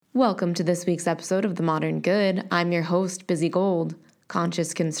Welcome to this week's episode of The Modern Good. I'm your host, Busy Gold.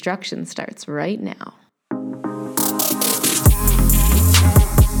 Conscious Construction starts right now.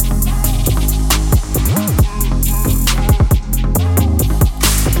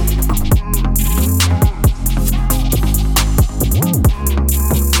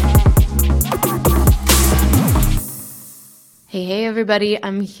 Hey everybody,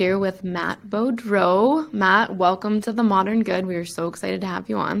 I'm here with Matt Beaudreau. Matt, welcome to The Modern Good. We are so excited to have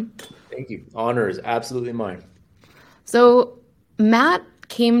you on. Thank you. Honor is absolutely mine. So Matt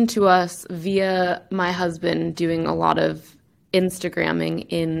came to us via my husband doing a lot of Instagramming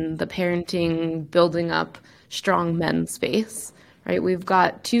in the parenting, building up strong men space, right? We've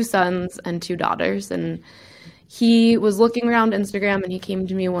got 2 sons and 2 daughters, and he was looking around Instagram and he came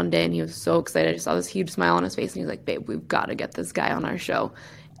to me one day and he was so excited. I saw this huge smile on his face and he was like, babe, we've got to get this guy on our show.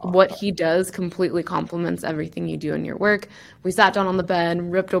 What he does completely complements everything you do in your work. We sat down on the bed,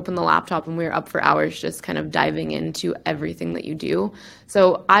 ripped open the laptop, and we were up for hours just kind of diving into everything that you do.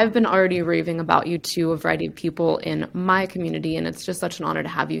 So I've been already raving about you to a variety of people in my community, and it's just such an honor to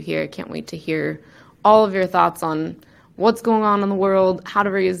have you here. I can't wait to hear all of your thoughts on what's going on in the world, how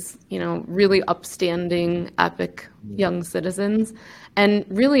to raise, really upstanding, epic young citizens. And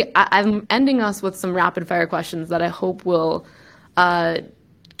really, I'm ending us with some rapid fire questions that I hope will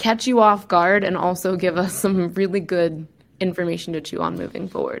catch you off guard and also give us some really good information to chew on moving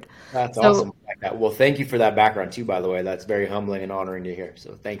forward. That's awesome. Well, thank you for that background too, by the way. That's very humbling and honoring to hear.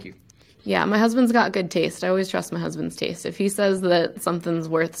 So thank you. Yeah, my husband's got good taste. I always trust my husband's taste. If he says that something's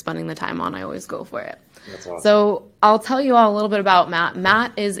worth spending the time on, I always go for it. That's awesome. So I'll tell you all a little bit about Matt.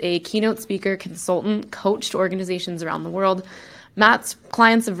 Matt is a keynote speaker, consultant, coach to organizations around the world. Matt's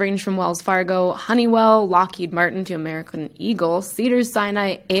clients have ranged from Wells Fargo, Honeywell, Lockheed Martin to American Eagle,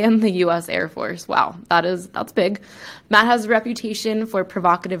 Cedars-Sinai, and the U.S. Air Force. Wow, that's big. Matt has a reputation for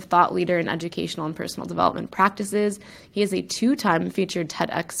provocative thought leader in educational and personal development practices. He is a 2-time featured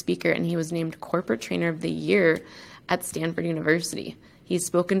TEDx speaker, and he was named Corporate Trainer of the Year at Stanford University. He's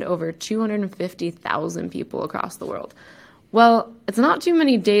spoken to over 250,000 people across the world. Well, it's not too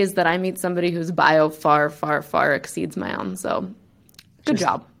many days that I meet somebody whose bio far, far, far exceeds my own, so good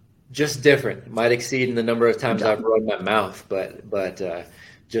job. Just different. Might exceed in the number of times I've run my mouth, but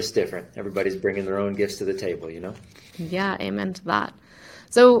just different. Everybody's bringing their own gifts to the table, Yeah, amen to that.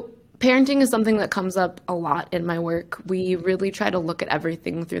 So parenting is something that comes up a lot in my work. We really try to look at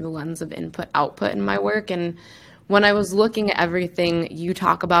everything through the lens of input-output in my work, and when I was looking at everything you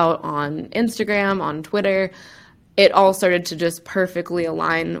talk about on Instagram, on Twitter, it all started to just perfectly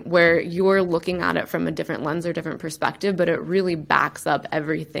align where you're looking at it from a different lens or different perspective, but it really backs up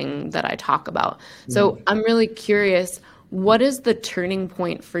everything that I talk about. So I'm really curious, what is the turning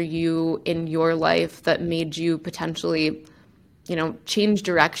point for you in your life that made you potentially, change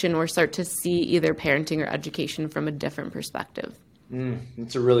direction or start to see either parenting or education from a different perspective?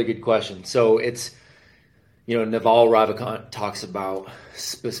 It's a really good question. So it's, Naval Ravikant talks about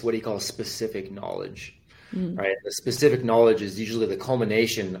what he calls specific knowledge. Right. The specific knowledge is usually the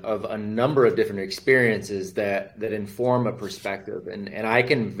culmination of a number of different experiences that inform a perspective. And I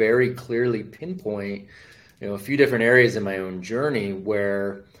can very clearly pinpoint, a few different areas in my own journey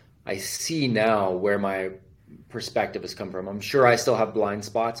where I see now where my perspective has come from. I'm sure I still have blind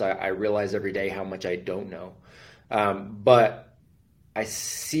spots. I realize every day how much I don't know. But I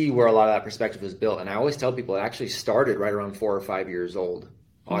see where a lot of that perspective was built. And I always tell people it actually started right around 4 or 5 years old,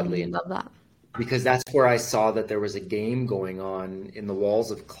 oddly enough. Love that. Because that's where I saw that there was a game going on in the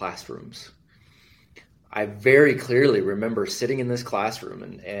walls of classrooms. I very clearly remember sitting in this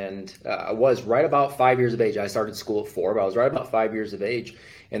classroom and I was right about 5 years of age. I started school at 4, but I was right about 5 years of age.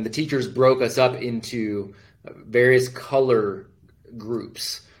 And the teachers broke us up into various color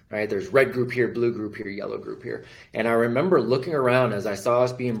groups, right? There's red group here, blue group here, yellow group here. And I remember looking around as I saw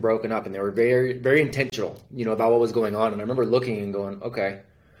us being broken up, and they were very, very intentional, about what was going on. And I remember looking and going, okay,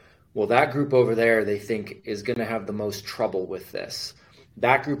 well, that group over there, they think is going to have the most trouble with this.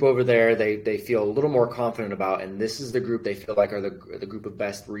 That group over there, they feel a little more confident about, and this is the group they feel like are the group of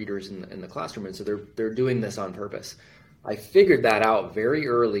best readers in the classroom, and so they're doing this on purpose. I figured that out very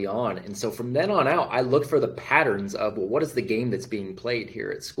early on, and so from then on out, I looked for the patterns of, well, what is the game that's being played here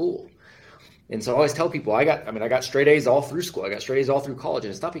at school? And so I always tell people, I got straight A's all through school. I got straight A's all through college,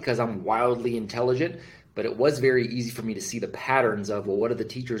 and it's not because I'm wildly intelligent, but it was very easy for me to see the patterns of, well, what do the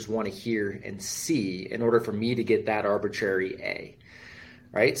teachers want to hear and see in order for me to get that arbitrary A,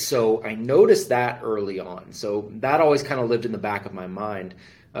 right? So I noticed that early on. So that always kind of lived in the back of my mind.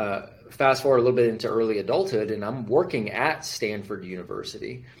 Fast forward a little bit into early adulthood, and I'm working at Stanford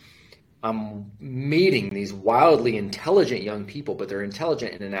University. I'm meeting these wildly intelligent young people, but they're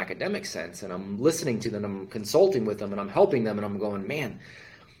intelligent in an academic sense. And I'm listening to them, I'm consulting with them, and I'm helping them. And I'm going, man,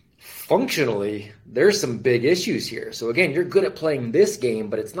 functionally, there's some big issues here. So again, you're good at playing this game,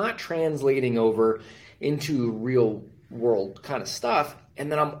 but it's not translating over into real world kind of stuff.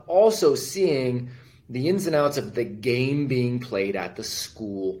 And then I'm also seeing the ins and outs of the game being played at the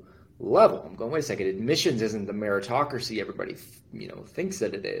school level. I'm going, wait a second, admissions isn't the meritocracy everybody thinks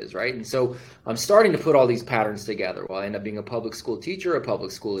that it is, right? And so I'm starting to put all these patterns together. Well, I end up being a public school teacher, a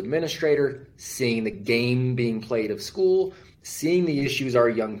public school administrator, seeing the game being played of school, seeing the issues our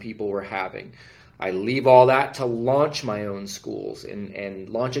young people were having. I leave all that to launch my own schools and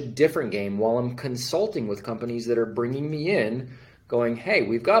launch a different game while I'm consulting with companies that are bringing me in, going, hey,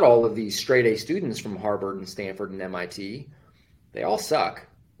 we've got all of these straight A students from Harvard and Stanford and MIT. They all suck.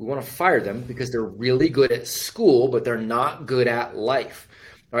 We want to fire them because they're really good at school, but they're not good at life.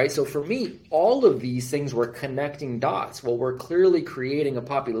 All right. So for me, all of these things were connecting dots. Well, we're clearly creating a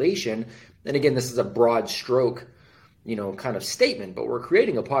population. And again, this is a broad stroke, kind of statement, but we're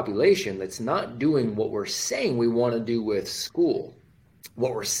creating a population that's not doing what we're saying we want to do with school,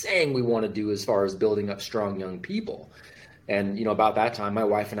 what we're saying we want to do as far as building up strong young people. And, about that time, my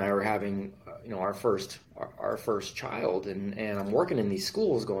wife and I were having, our first child, and I'm working in these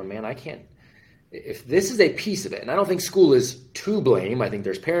schools going, man, I can't, if this is a piece of it, and I don't think school is to blame. I think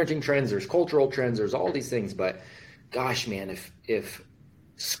there's parenting trends, there's cultural trends, there's all these things, but gosh, man, if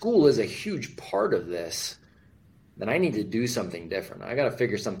school is a huge part of this, then I need to do something different. I got to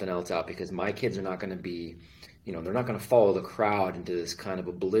figure something else out because my kids are not going to be, they're not going to follow the crowd into this kind of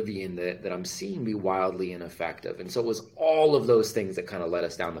oblivion that I'm seeing be wildly ineffective. And so it was all of those things that kind of led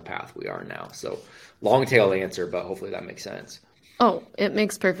us down the path we are now. So long tail answer, but hopefully that makes sense. Oh, it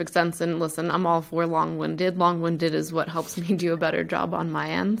makes perfect sense. And listen, I'm all for long-winded. Long-winded is what helps me do a better job on my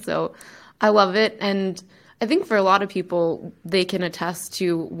end. So I love it. And I think for a lot of people, they can attest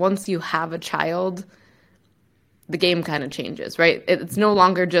to once you have a child, the game kind of changes, right? It's no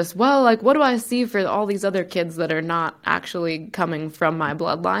longer just, well, like, what do I see for all these other kids that are not actually coming from my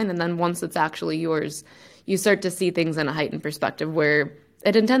bloodline? And then once it's actually yours, you start to see things in a heightened perspective where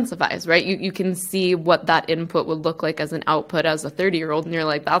it intensifies, right? You can see what that input would look like as an output as a 30-year-old, and you're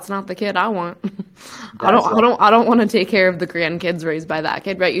like, that's not the kid I want. I don't want to take care of the grandkids raised by that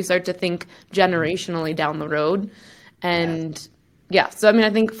kid, right? You start to think generationally down the road. And yeah, so I mean,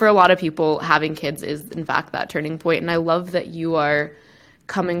 I think for a lot of people, having kids is in fact that turning point. And I love that you are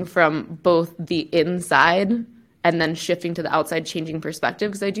coming from both the inside and then shifting to the outside, changing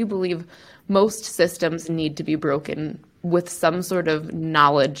perspective, because I do believe most systems need to be broken with some sort of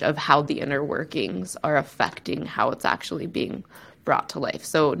knowledge of how the inner workings are affecting how it's actually being brought to life.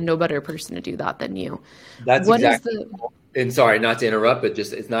 So no better person to do that than you. That's what exactly. And sorry, not to interrupt, but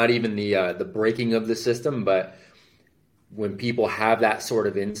just it's not even the breaking of the system, but when people have that sort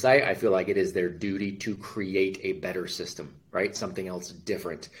of insight, I feel like it is their duty to create a better system, right? Something else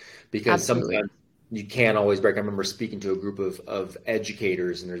different, because Absolutely. Sometimes you can't always break. I remember speaking to a group of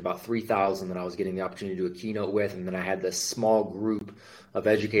educators, and there's about 3,000 that I was getting the opportunity to do a keynote with. And then I had this small group of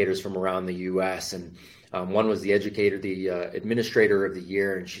educators from around the US. And one was the administrator of the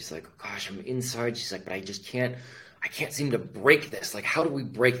year. And she's like, gosh, I'm inside. She's like, but I can't seem to break this. Like, how do we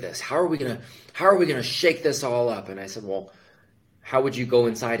break this? How are we gonna shake this all up? And I said, well, how would you go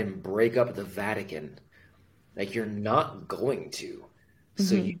inside and break up the Vatican? Like, you're not going to.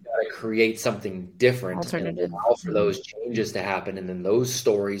 So you got to create something different and allow for those changes to happen. And then those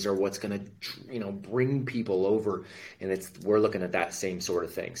stories are what's going to, bring people over. And we're looking at that same sort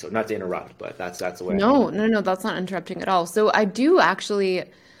of thing. So not to interrupt, but that's the way. No, that's not interrupting at all. So I do actually,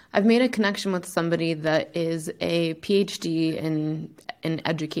 I've made a connection with somebody that is a PhD in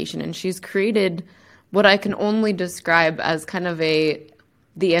education, and she's created what I can only describe as kind of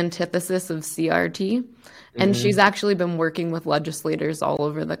the antithesis of CRT. And she's actually been working with legislators all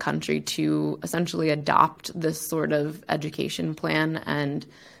over the country to essentially adopt this sort of education plan and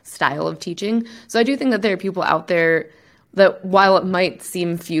style of teaching. So I do think that there are people out there that while it might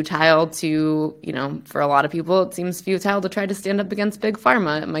seem futile to, for a lot of people, it seems futile to try to stand up against big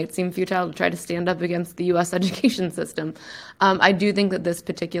pharma. It might seem futile to try to stand up against the U.S. education system. I do think that this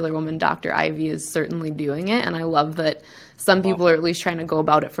particular woman, Dr. Ivy, is certainly doing it. And I love that some people are at least trying to go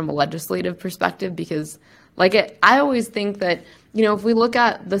about it from a legislative perspective, because I always think that, if we look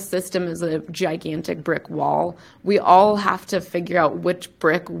at the system as a gigantic brick wall, we all have to figure out which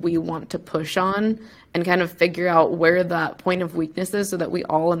brick we want to push on and kind of figure out where that point of weakness is, so that we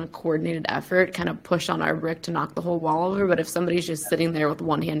all, in a coordinated effort, kind of push on our brick to knock the whole wall over. But if somebody's just sitting there with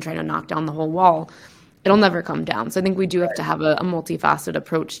one hand trying to knock down the whole wall, it'll never come down. So I think we do have to have a multifaceted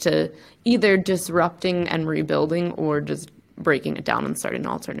approach to either disrupting and rebuilding or just breaking it down and starting an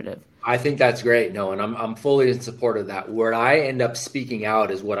alternative. I think that's great. No, and I'm fully in support of that. Where I end up speaking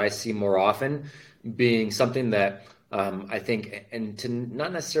out is what I see more often being something that I think, and to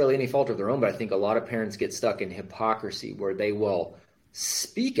not necessarily any fault of their own, but I think a lot of parents get stuck in hypocrisy where they will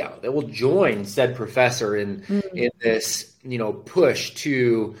speak out. They will join said professor in this, push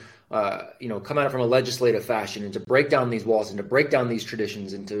to come at it from a legislative fashion and to break down these walls and to break down these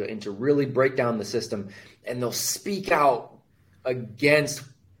traditions and to really break down the system. And they'll speak out against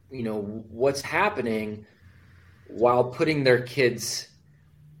what's happening while putting their kids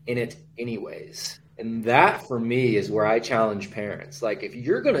in it anyways. And that for me is where I challenge parents. Like, if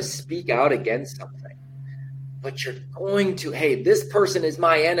you're going to speak out against something, but you're going to, hey, this person is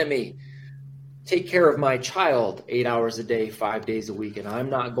my enemy, take care of my child 8 hours a day, 5 days a week, and I'm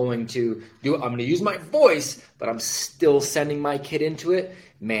not going to do it. I'm going to use my voice, but I'm still sending my kid into it.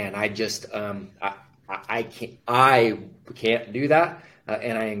 Man, I just I can't do that.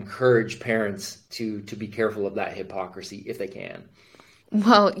 And I encourage parents to be careful of that hypocrisy if they can.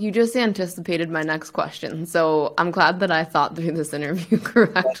 Well, you just anticipated my next question. So I'm glad that I thought through this interview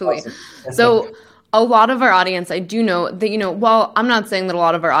correctly. So a lot of our audience, I do know that, while I'm not saying that a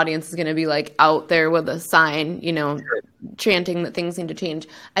lot of our audience is going to be like out there with a sign, Sure. chanting that things need to change.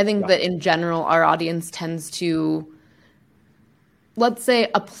 I think that in general, our audience tends to, let's say,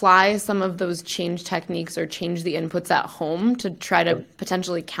 apply some of those change techniques or change the inputs at home to try to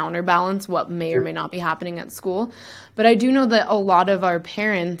potentially counterbalance what may or may not be happening at school. But I do know that a lot of our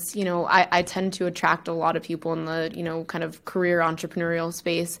parents, I tend to attract a lot of people in the, kind of career entrepreneurial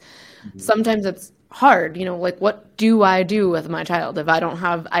space. Sometimes it's hard, like, what do I do with my child if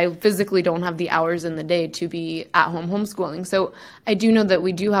I physically don't have the hours in the day to be at home homeschooling? So I do know that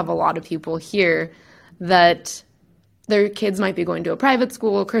we do have a lot of people here that their kids might be going to a private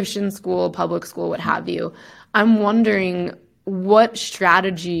school, Christian school, public school, what have you. I'm wondering what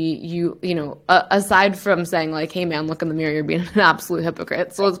strategy aside from saying like, hey man, look in the mirror, you're being an absolute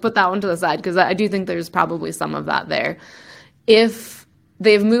hypocrite. So let's put that one to the side because I do think there's probably some of that there. If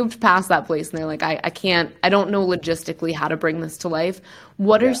they've moved past that place and they're like, I don't know logistically how to bring this to life,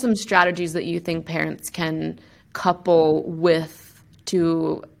 what are some strategies that you think parents can couple with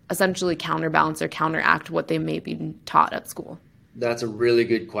to essentially counterbalance or counteract what they may be taught at school? That's a really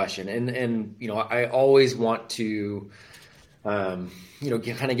good question. And I always want to, kind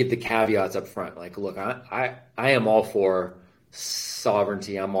of get the caveats up front. Like, look, I am all for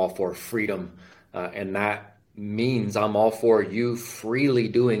sovereignty. I'm all for freedom. And that means I'm all for you freely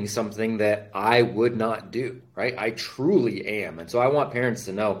doing something that I would not do, right? I truly am. And so I want parents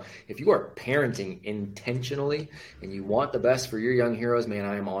to know, if you are parenting intentionally and you want the best for your young heroes, man,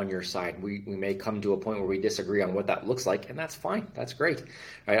 I am on your side. We may come to a point where we disagree on what that looks like, and that's fine. That's great.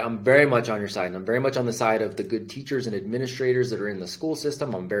 Right? I'm very much on your side, and I'm very much on the side of the good teachers and administrators that are in the school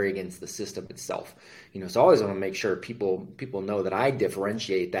system. I'm very against the system itself. So I always want to make sure people know that I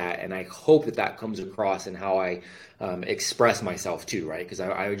differentiate that, and I hope that comes across in how I express myself too, right? Because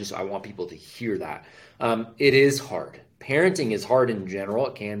I want people to hear that. It is hard. Parenting is hard in general.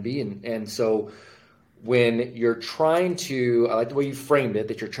 It can be, and so when you're trying to, I like the way you framed it,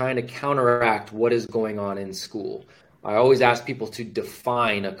 that you're trying to counteract what is going on in school. I always ask people to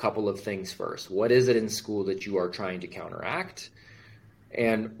define a couple of things first. What is it in school that you are trying to counteract?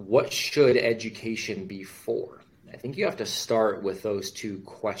 And what should education be for? I think you have to start with those two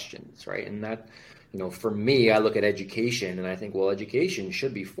questions, right? And that, for me, I look at education and I think, well, education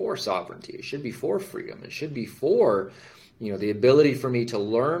should be for sovereignty. It should be for freedom. It should be for, the ability for me to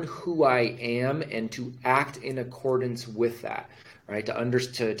learn who I am and to act in accordance with that, right?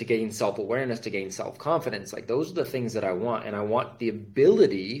 To gain self-awareness, to gain self-confidence. Like, those are the things that I want. And I want the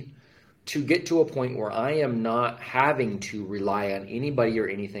ability to get to a point where I am not having to rely on anybody or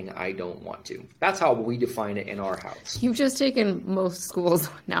anything I don't want to. That's how we define it in our house. You've just taken most schools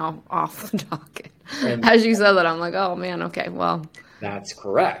now off the docket. And as you said that, I'm like, oh man, okay, well. That's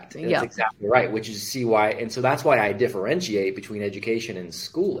correct. That's exactly right, which is and so that's why I differentiate between education and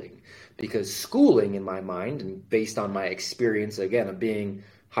schooling, because schooling, in my mind, and based on my experience, again, of being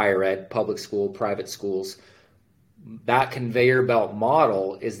higher ed, public school, private schools, that conveyor belt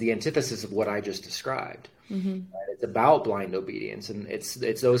model is the antithesis of what I just described. Mm-hmm. It's about blind obedience, and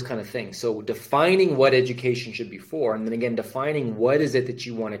it's those kind of things. So defining what education should be for, and then again, defining what is it that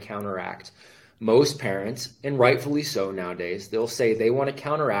you want to counteract. Most parents, and rightfully so nowadays, they'll say they want to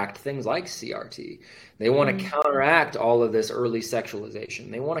counteract things like CRT. They want to counteract all of this early sexualization.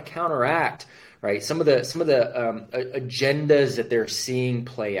 They want to counteract, some of the agendas that they're seeing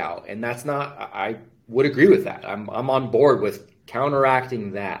play out. And that's not, I would agree with that. I'm on board with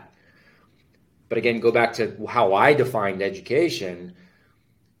counteracting that. But again, go back to how I defined education.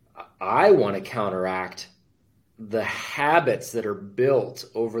 I want to counteract the habits that are built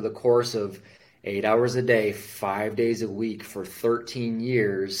over the course of 8 hours a day, 5 days a week for 13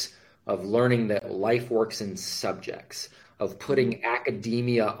 years of learning that life works in subjects, of putting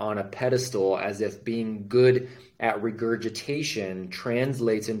academia on a pedestal as if being good at regurgitation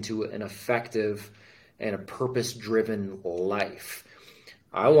translates into an effective and a purpose-driven life.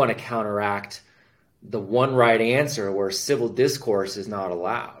 I want to counteract the one right answer where civil discourse is not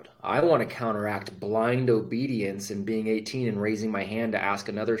allowed. I want to counteract blind obedience and being 18 and raising my hand to ask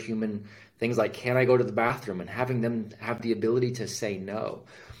another human things like, can I go to the bathroom? And having them have the ability to say no.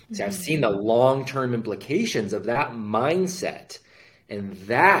 See, I've seen the long-term implications of that mindset. And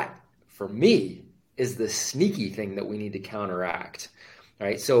that, for me, is the sneaky thing that we need to counteract.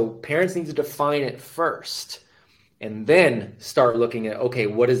 Right? So parents need to define it first and then start looking at, okay,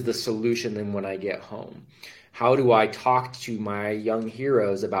 what is the solution then when I get home? How do I talk to my young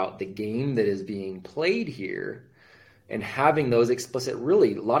heroes about the game that is being played here? And having those explicit,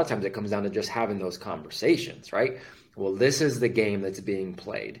 really, a lot of times it comes down to just having those conversations, right? Well, this is the game that's being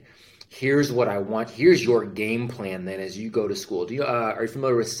played. Here's what I want. Here's your game plan then as you go to school. Are you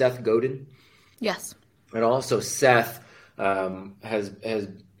familiar with Seth Godin? Yes. And also Seth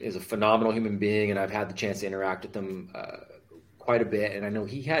is a phenomenal human being, and I've had the chance to interact with him quite a bit. And I know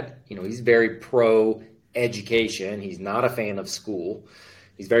he's very pro education. He's not a fan of school.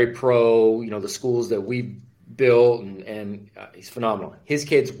 He's very pro, the schools that we built, and he's phenomenal. His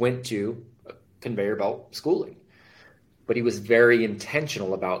kids went to conveyor belt schooling, but he was very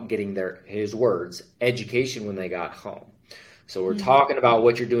intentional about getting his words, education when they got home. So we're talking about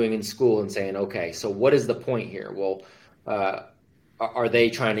what you're doing in school and saying, okay, so what is the point here? Well, are they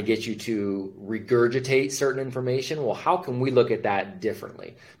trying to get you to regurgitate certain information? Well, how can we look at that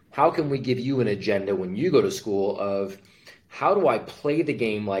differently? How can we give you an agenda when you go to school of how do I play the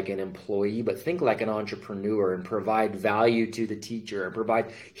game like an employee, but think like an entrepreneur and provide value to the teacher and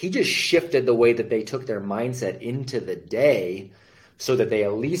he just shifted the way that they took their mindset into the day so that they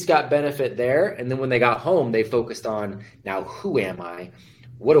at least got benefit there. And then when they got home, they focused on, now who am I?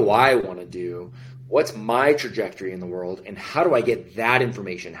 What do I want to do? What's my trajectory in the world? And how do I get that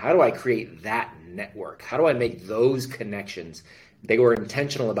information? How do I create that network? How do I make those connections? They were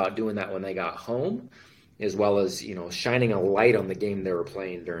intentional about doing that when they got home, as well as, shining a light on the game they were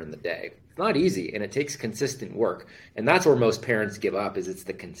playing during the day. It's not easy, and it takes consistent work. And that's where most parents give up, is it's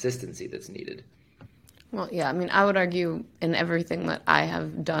the consistency that's needed. Well, yeah, I mean, I would argue in everything that I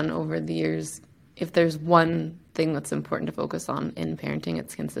have done over the years, if there's one thing that's important to focus on in parenting,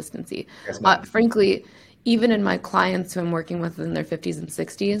 it's consistency. Frankly, even in my clients who I'm working with in their 50s and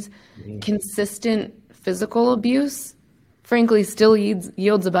 60s, consistent physical abuse frankly still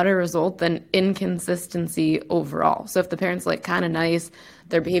yields a better result than inconsistency overall. So if the parent's like kind of nice,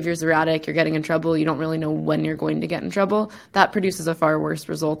 their behavior's erratic, you're getting in trouble, you don't really know when you're going to get in trouble, that produces a far worse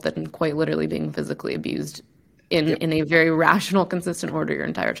result than quite literally being physically abused in a very rational, consistent order your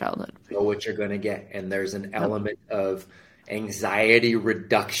entire childhood. You know what you're going to get. And there's an element of anxiety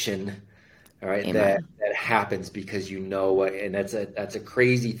reduction, all right, that happens because and that's a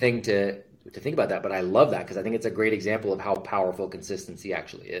crazy thing to think about that, but I love that because I think it's a great example of how powerful consistency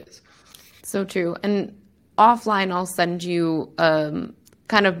actually is. So true. And offline, I'll send you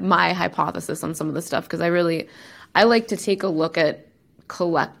kind of my hypothesis on some of the stuff because I like to take a look at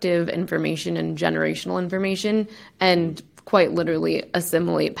collective information and generational information and quite literally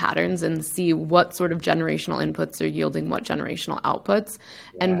assimilate patterns and see what sort of generational inputs are yielding what generational outputs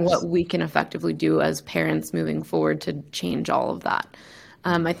and what we can effectively do as parents moving forward to change all of that.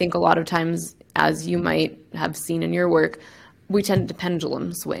 I think a lot of times, as you might have seen in your work, we tend to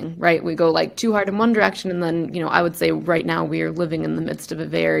pendulum swing, right? We go like too hard in one direction. And then, I would say right now we are living in the midst of a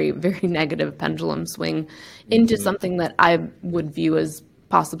very, very negative pendulum swing into something that I would view as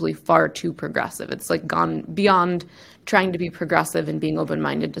possibly far too progressive. It's like gone beyond trying to be progressive and being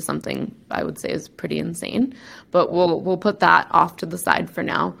open-minded to something I would say is pretty insane. But we'll put that off to the side for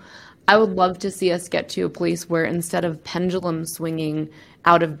now. I would love to see us get to a place where instead of pendulum swinging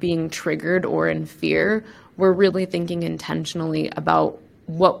out of being triggered or in fear, we're really thinking intentionally about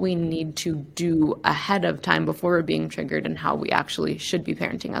what we need to do ahead of time before we're being triggered and how we actually should be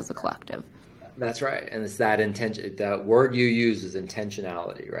parenting as a collective. That's right. And it's that intention. That word you use is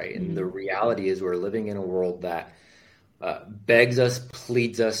intentionality, right? And the reality is we're living in a world that begs us,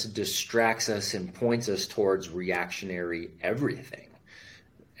 pleads us, distracts us, and points us towards reactionary everything.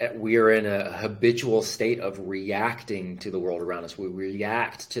 we are in a habitual state of reacting to the world around us. We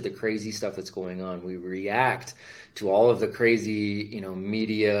react to the crazy stuff that's going on. We react to all of the crazy,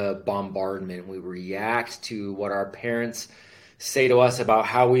 media bombardment. We react to what our parents say to us about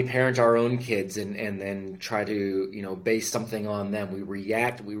how we parent our own kids, and then try to, base something on them. We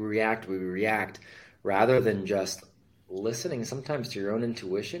react rather than just listening sometimes to your own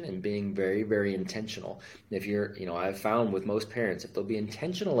intuition and being very, very intentional. If you're, I've found with most parents, if they'll be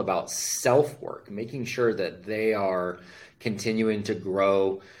intentional about self-work, making sure that they are continuing to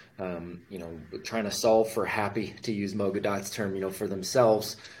grow, trying to solve for happy, to use Mogadot's term, for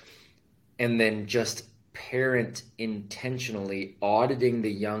themselves, and then just parent intentionally, auditing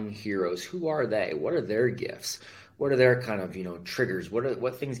the young heroes. Who are they? What are their gifts? What are their kind of, triggers?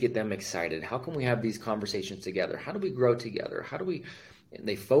 What things get them excited? How can we have these conversations together? How do we grow together? And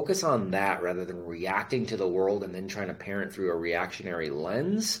they focus on that rather than reacting to the world and then trying to parent through a reactionary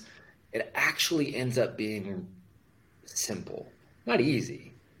lens. It actually ends up being simple. Not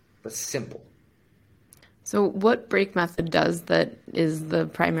easy, but simple. So what break method does, that is the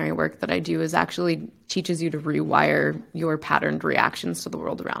primary work that I do, is actually teaches you to rewire your patterned reactions to the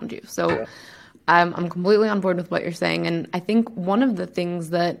world around you. So yeah. I'm completely on board with what you're saying. And I think one of the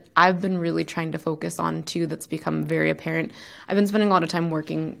things that I've been really trying to focus on too, that's become very apparent, I've been spending a lot of time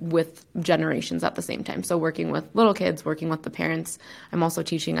working with generations at the same time. So working with little kids, working with the parents. I'm also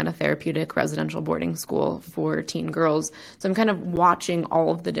teaching at a therapeutic residential boarding school for teen girls. So I'm kind of watching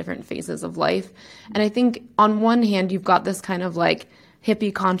all of the different phases of life. And I think on one hand, you've got this kind of like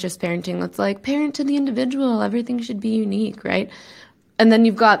hippie conscious parenting that's like, parent to the individual, everything should be unique, right? And then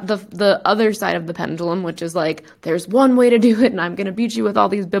you've got the other side of the pendulum, which is like, there's one way to do it, and I'm going to beat you with all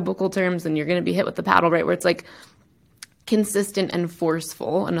these biblical terms, and you're going to be hit with the paddle, right? Where it's like consistent and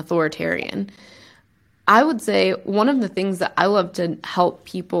forceful and authoritarian. I would say one of the things that I love to help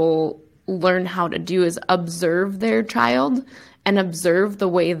people learn how to do is observe their child and observe the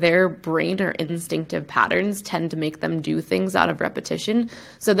way their brain or instinctive patterns tend to make them do things out of repetition,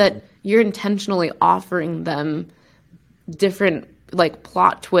 so that you're intentionally offering them different like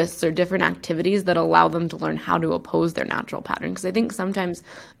plot twists or different activities that allow them to learn how to oppose their natural pattern. Because I think sometimes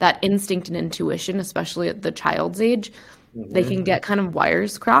that instinct and intuition, especially at the child's age, they can get kind of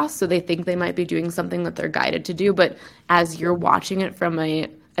wires crossed. So they think they might be doing something that they're guided to do. But as you're watching it from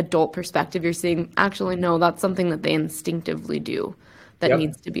a adult perspective, you're seeing, actually, no, that's something that they instinctively do that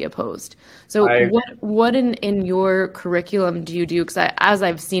needs to be opposed. So what in your curriculum do you do? Because as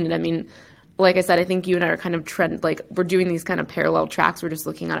I've seen it, I mean, like I said, I think you and I are kind of we're doing these kind of parallel tracks. We're just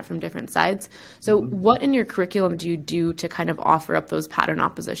looking at it from different sides. So what in your curriculum do you do to kind of offer up those pattern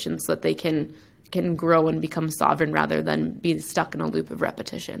oppositions so that they can grow and become sovereign rather than be stuck in a loop of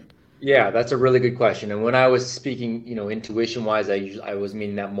repetition? Yeah, that's a really good question. And when I was speaking, intuition wise, I was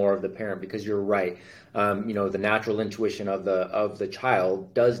meaning that more of the parent, because you're right. The natural intuition of the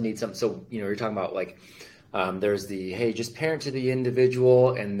child does need some. So, you're talking about like, there's the, hey, just parent to the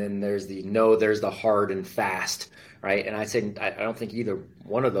individual, and then there's the hard and fast, right? And I don't think either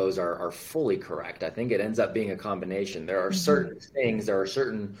one of those are fully correct. I think it ends up being a combination. There are certain things, there are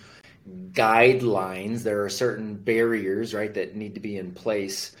certain guidelines, there are certain barriers, right, that need to be in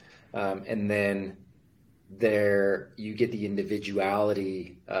place, and then you get the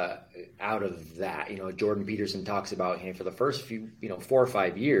individuality out of that. Jordan Peterson talks about, hey, for the first few 4 or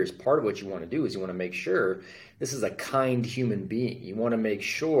 5 years, part of what you want to do is you want to make sure this is a kind human being. You want to make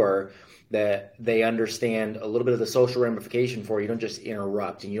sure that they understand a little bit of the social ramification for you. You don't just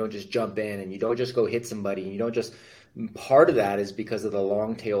interrupt, and you don't just jump in, and you don't just go hit somebody, and you don't just. Part of that is because of the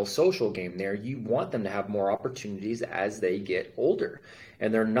long tail social game there. You want them to have more opportunities as they get older,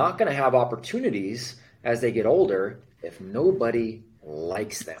 and they're not going to have opportunities as they get older if nobody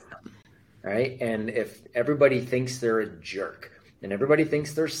likes them, right? And if everybody thinks they're a jerk, and everybody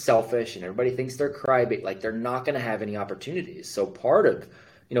thinks they're selfish, and everybody thinks they're crybaby, like they're not going to have any opportunities. So part of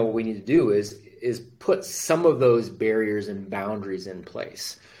what we need to do is put some of those barriers and boundaries in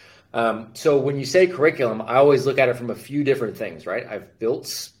place. So when you say curriculum, I always look at it from a few different things, right? I've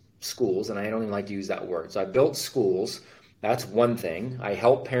built schools, and I don't even like to use that word. So I built schools. That's one thing. I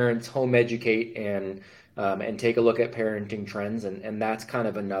help parents home educate and take a look at parenting trends, and that's kind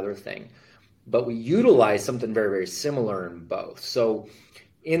of another thing. But we utilize something very, very similar in both. So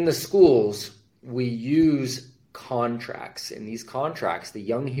in the schools, we use contracts. In these contracts, the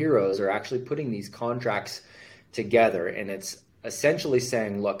young heroes are actually putting these contracts together, and it's essentially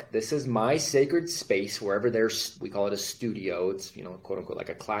saying, look, this is my sacred space, wherever we call it a studio. It's, quote unquote, like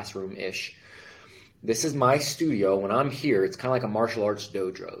a classroom-ish. This is my studio. When I'm here, it's kind of like a martial arts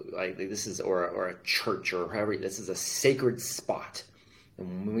dojo. Like this is, or a church, or however. This is a sacred spot.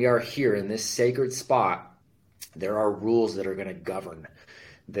 And when we are here in this sacred spot, there are rules that are going to govern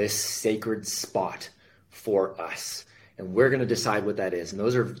this sacred spot for us. And we're going to decide what that is. And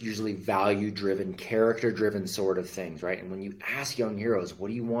those are usually value driven, character driven sort of things, right? And when you ask young heroes, what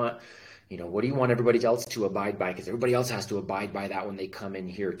do you want? What do you want everybody else to abide by? Because everybody else has to abide by that when they come in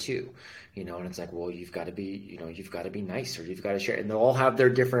here too. And it's like, well, you've got to be nice, or you've got to share. And they'll all have their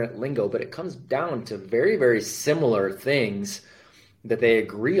different lingo, but it comes down to very, very similar things that they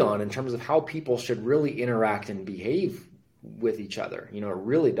agree on in terms of how people should really interact and behave with each other. It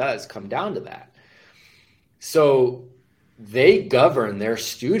really does come down to that. So they govern their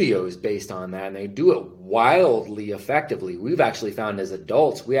studios based on that, and they do it wildly effectively. We've actually found as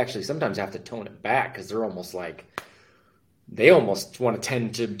adults, we actually sometimes have to tone it back because they almost want to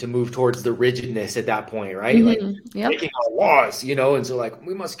tend to move towards the rigidness at that point, right? Mm-hmm. Like Yep. making our laws, and so like,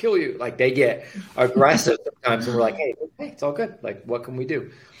 we must kill you. Like they get aggressive sometimes, and we're like, hey, it's all good. Like, what can we do?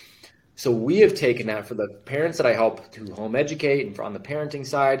 So we have taken that for the parents that I help to home educate, and on the parenting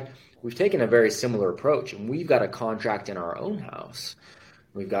side, we've taken a very similar approach, and we've got a contract in our own house.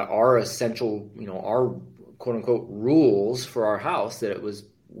 We've got our essential, our quote unquote rules for our house that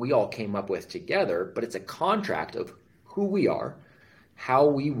we all came up with together, but it's a contract of who we are, how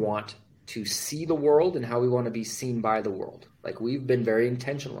we want to see the world, and how we want to be seen by the world. Like, we've been very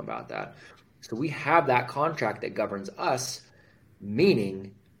intentional about that. So we have that contract that governs us,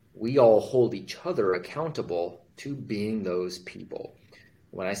 meaning we all hold each other accountable to being those people.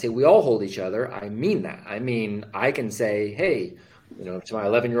 When I say we all hold each other, I mean that. I mean, I can say, hey, to my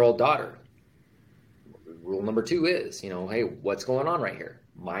 11-year-old daughter, rule number 2 is, hey, what's going on right here?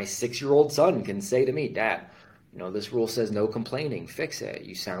 My 6-year-old son can say to me, Dad, this rule says no complaining. Fix it.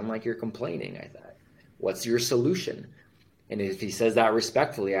 You sound like you're complaining. I thought, what's your solution? And if he says that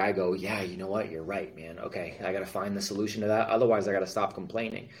respectfully, I go, yeah, you know what? You're right, man. Okay, I got to find the solution to that. Otherwise, I got to stop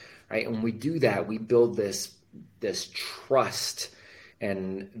complaining, right? And when we do that, we build this trust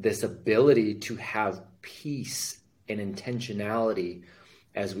and this ability to have peace and intentionality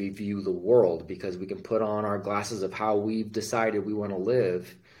as we view the world, because we can put on our glasses of how we've decided we want to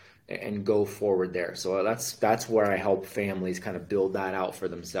live and go forward there. So that's where I help families kind of build that out for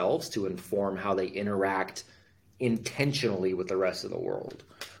themselves to inform how they interact intentionally with the rest of the world.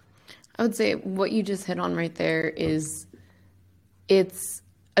 I would say what you just hit on right there is it's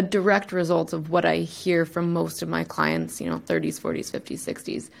a direct result of what I hear from most of my clients, 30s, 40s, 50s,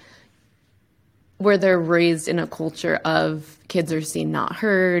 60s, where they're raised in a culture of kids are seen, not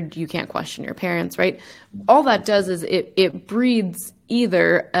heard, you can't question your parents, right? All that does is it breeds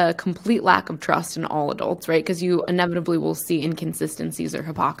either a complete lack of trust in all adults, right? Because you inevitably will see inconsistencies or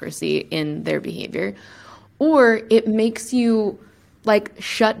hypocrisy in their behavior, or it makes you like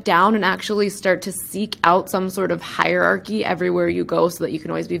shut down and actually start to seek out some sort of hierarchy everywhere you go, so that you can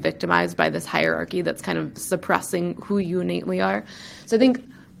always be victimized by this hierarchy that's kind of suppressing who you innately are. So I think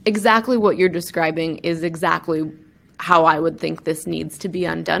exactly what you're describing is exactly how I would think this needs to be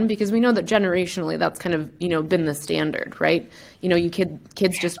undone, because we know that generationally that's kind of, been the standard, right?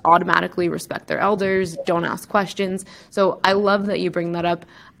 Kids just automatically respect their elders, don't ask questions. So I love that you bring that up.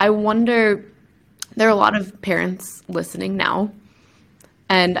 I wonder, there are a lot of parents listening now,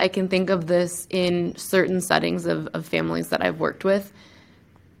 and I can think of this in certain settings of families that I've worked with.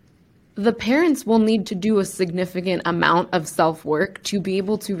 The parents will need to do a significant amount of self-work to be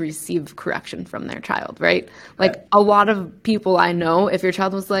able to receive correction from their child, right? Like, a lot of people I know, if your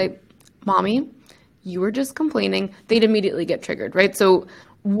child was like, Mommy, you were just complaining, they'd immediately get triggered, right? So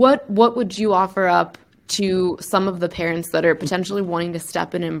what would you offer up to some of the parents that are potentially wanting to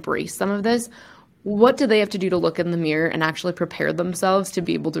step in and embrace some of this? What do they have to do to look in the mirror and actually prepare themselves to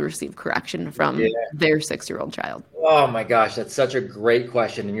be able to receive correction from their 6-year-old child? Oh my gosh, that's such a great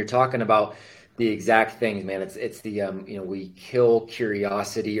question. And you're talking about the exact things, man. It's the we kill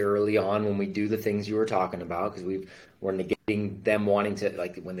curiosity early on when we do the things you were talking about, because we're negating them wanting to,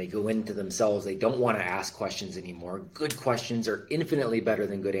 like, when they go into themselves, they don't want to ask questions anymore. Good questions are infinitely better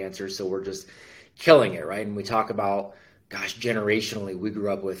than good answers, so we're just killing it, right? And we talk about, gosh, generationally, we grew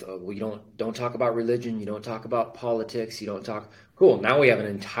up with, we don't talk about religion, you don't talk about politics, you don't talk. Cool. Now we have an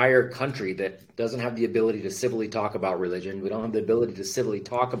entire country that doesn't have the ability to civilly talk about religion. We don't have the ability to civilly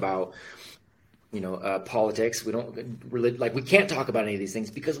talk about, politics. We can't talk about any of these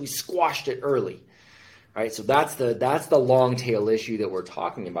things because we squashed it early. All right. So that's the long tail issue that we're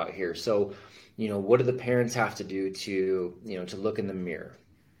talking about here. So, what do the parents have to do to look in the mirror?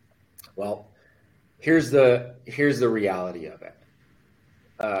 Well, here's the reality of it.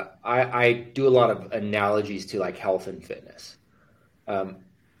 I do a lot of analogies to like health and fitness.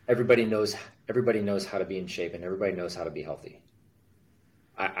 Everybody knows how to be in shape, and everybody knows how to be healthy.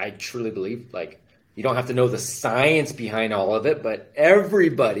 I truly believe, like, you don't have to know the science behind all of it, but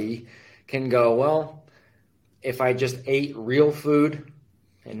everybody can go, well, if I just ate real food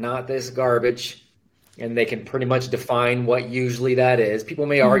and not this garbage, and they can pretty much define what usually that is. People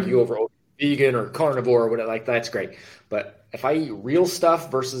may argue Mhm. over vegan or carnivore or whatever, like that's great. But if I eat real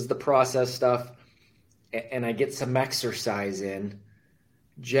stuff versus the processed stuff and I get some exercise in,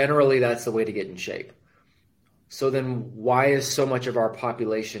 generally that's the way to get in shape. So then why is so much of our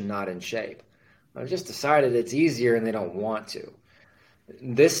population not in shape? I've just decided it's easier and they don't want to.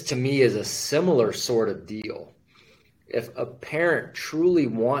 This to me is a similar sort of deal. If a parent truly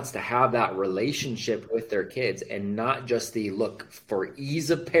wants to have that relationship with their kids and not just the look for ease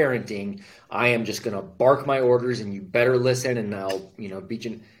of parenting, I am just going to bark my orders and you better listen and I'll, beat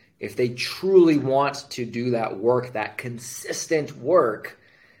you. If they truly want to do that work, that consistent work,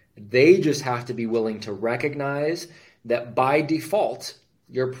 they just have to be willing to recognize that by default,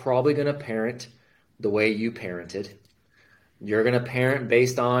 you're probably going to parent the way you parented. You're going to parent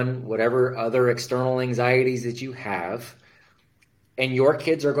based on whatever other external anxieties that you have. And your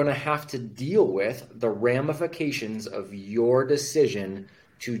kids are going to have to deal with the ramifications of your decision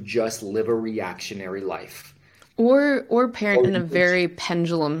to just live a reactionary life. Or parent in a very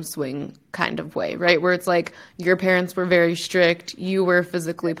pendulum swing kind of way, right? Where it's like your parents were very strict, you were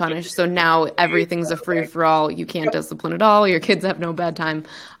physically punished, so now everything's a free for all. You can't Yep. discipline at all. Your kids have no bad time.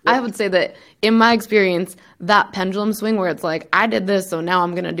 I Yep. would say that in my experience, that pendulum swing where it's like I did this, so now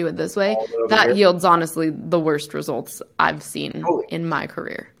I'm going to do it this way, All over that here. yields honestly the worst results I've seen Totally. in my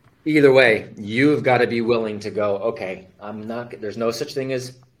career. Either way, you've got to be willing to go, okay, I'm not, there's no such thing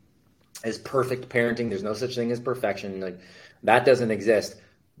as perfect parenting. There's no such thing as perfection. Like that doesn't exist.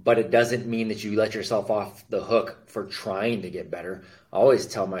 But it doesn't mean that you let yourself off the hook for trying to get better. I always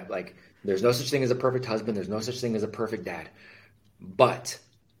tell my like, there's no such thing as a perfect husband. There's no such thing as a perfect dad. But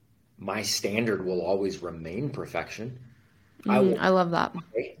my standard will always remain perfection. I will I love that.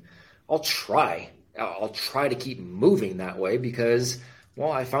 try. I'll try. I'll try to keep moving that way because,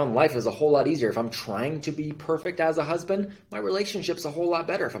 well, I found life is a whole lot easier. If I'm trying to be perfect as a husband, my relationship's a whole lot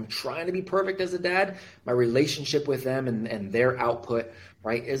better. If I'm trying to be perfect as a dad, my relationship with them and their output,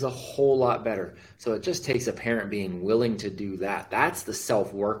 right, is a whole lot better. So it just takes a parent being willing to do that. That's the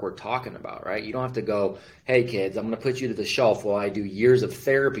self work we're talking about, right? You don't have to go, hey, kids, I'm going to put you to the shelf while I do years of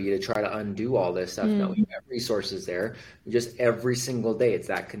therapy to try to undo all this stuff. No, you have resources there. Just every single day, it's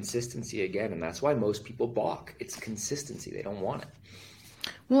that consistency again. And that's why most people balk. It's consistency. They don't want it.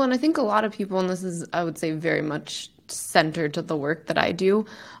 Well, and I think a lot of people, and this is, I would say, very much centered to the work that I do,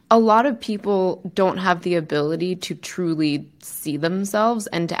 a lot of people don't have the ability to truly see themselves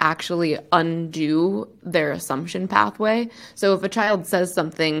and to actually undo their assumption pathway. So if a child says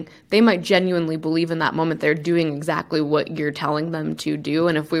something, they might genuinely believe in that moment they're doing exactly what you're telling them to do.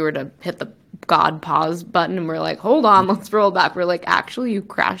 And if we were to hit the God pause button and we're like, hold on, let's roll back. We're like, actually, you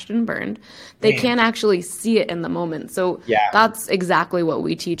crashed and burned. They Man. can't actually see it in the moment. So Yeah. that's exactly what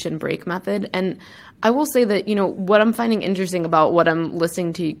we teach in Break Method. And I will say that, what I'm finding interesting about what I'm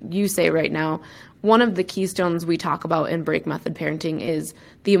listening to you say right now, one of the keystones we talk about in Break Method parenting is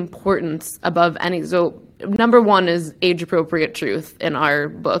the importance above any. So, number one is age appropriate truth in our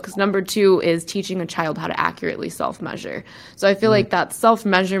books. Number two is teaching a child how to accurately self measure. So, I feel like that self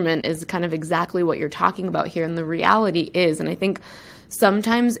measurement is kind of exactly what you're talking about here. And the reality is, and I think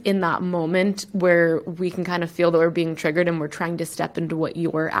sometimes in that moment where we can kind of feel that we're being triggered and we're trying to step into what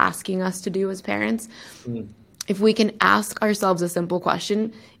you're asking us to do as parents, if we can ask ourselves a simple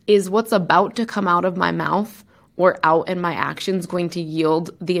question, is what's about to come out of my mouth or out in my actions going to yield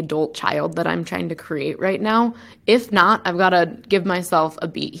the adult child that I'm trying to create right now? If not, I've got to give myself a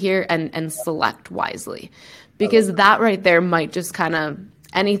beat here and select wisely. Because that right there might just kind of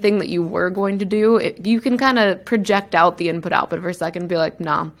anything that you were going to do, you can kind of project out the input output for a second and be like,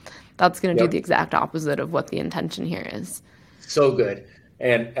 nah, that's going to do Yep. the exact opposite of what the intention here is. So good.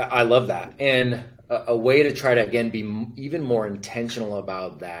 And I love that. And a way to try to, again, be even more intentional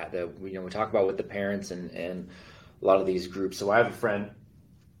about that we talk about with the parents and a lot of these groups. So I have a friend,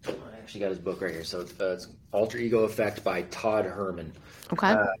 I actually got his book right here. So it's Alter Ego Effect by Todd Herman.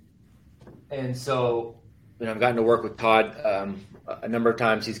 Okay. And so, I've gotten to work with Todd a number of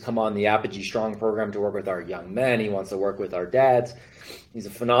times. He's come on the Apogee Strong program to work with our young men. He wants to work with our dads. He's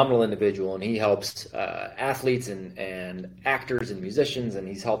a phenomenal individual, and he helps athletes and actors and musicians, and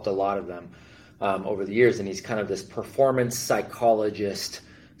he's helped a lot of them over the years. And he's kind of this performance psychologist,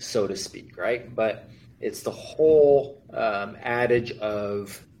 so to speak, right? But it's the whole adage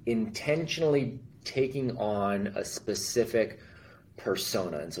of intentionally taking on a specific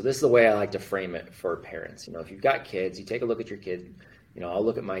persona. And so this is the way I like to frame it for parents. If you've got kids, you take a look at your kid, I'll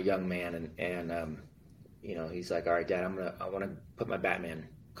look at my young man and he's like, all right, Dad, I want to put my Batman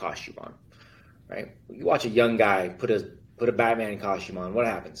costume on, right? You watch a young guy put a Batman costume on, what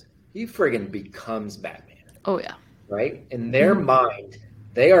happens? He friggin' becomes Batman, Oh yeah. right? In their mind,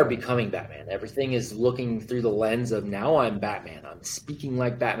 they are becoming Batman. Everything is looking through the lens of now I'm Batman. I'm speaking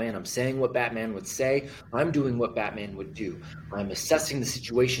like Batman. I'm saying what Batman would say. I'm doing what Batman would do. I'm assessing the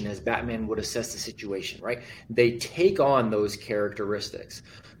situation as Batman would assess the situation, right? They take on those characteristics.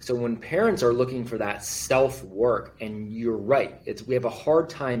 So when parents are looking for that self-work, and you're right, we have a hard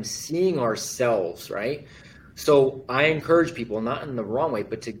time seeing ourselves, right? So I encourage people, not in the wrong way,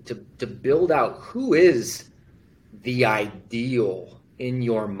 but to build out who is the ideal in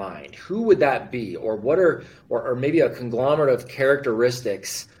your mind. Who would that be? Or what are, or maybe a conglomerate of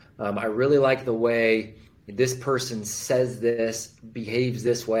characteristics. I really like the way this person says this, behaves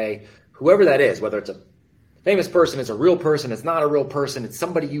this way. Whoever that is, whether it's a famous person, it's a real person, it's not a real person, it's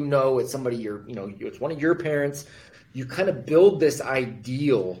somebody it's somebody it's one of your parents. You kind of build this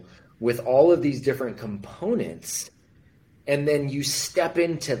ideal with all of these different components, and then you step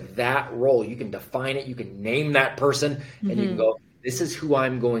into that role. You can define it, you can name that person, and you can go, this is who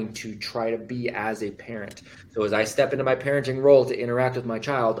I'm going to try to be as a parent. So as I step into my parenting role to interact with my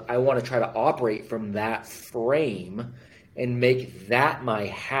child, I want to try to operate from that frame and make that my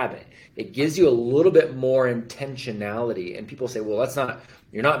habit. It gives you a little bit more intentionality. And people say, well,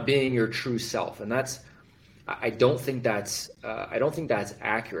 you're not being your true self. And I don't think that's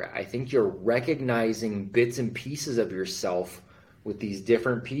accurate. I think you're recognizing bits and pieces of yourself with these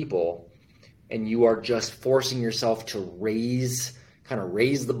different people, and you are just forcing yourself to raise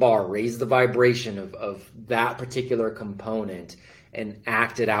the bar, raise the vibration of that particular component, and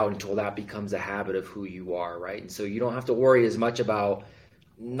act it out until that becomes a habit of who you are, right? And so you don't have to worry as much about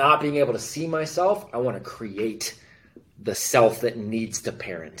not being able to see myself. I want to create the self that needs to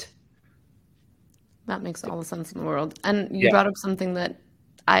parent. That makes all the sense in the world. And you Yeah. brought up something that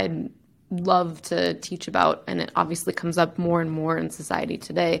I'd love to teach about, and it obviously comes up more and more in society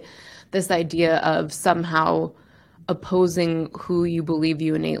today. This idea of somehow opposing who you believe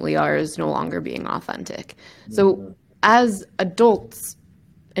you innately are is no longer being authentic. So as adults,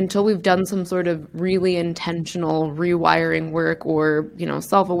 until we've done some sort of really intentional rewiring work or,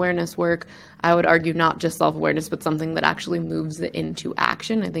 self-awareness work, I would argue not just self-awareness, but something that actually moves it into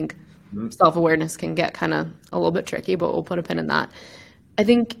action. I think self-awareness can get kind of a little bit tricky, but we'll put a pin in that. I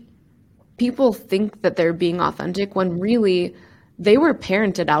think people think that they're being authentic when really they were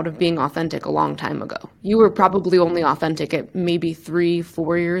parented out of being authentic a long time ago. You were probably only authentic at maybe 3,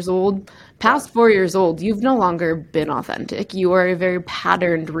 4 years old. Past 4 years old, you've no longer been authentic. You are a very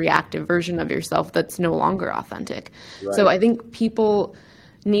patterned, reactive version of yourself that's no longer authentic. Right. So I think people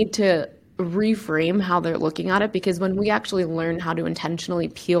need to reframe how they're looking at it, because when we actually learn how to intentionally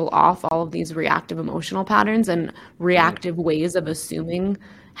peel off all of these reactive emotional patterns and reactive ways of assuming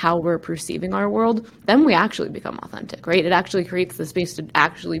how we're perceiving our world, then we actually become authentic, right? It actually creates the space to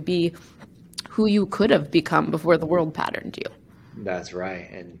actually be who you could have become before the world patterned you. That's right.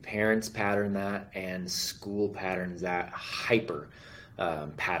 And parents pattern that, and school patterns that, hyper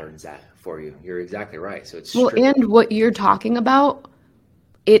patterns that for you. You're exactly right. So it's and what you're talking about,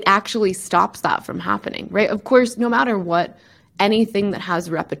 it actually stops that from happening, right? Of course, no matter what, anything that has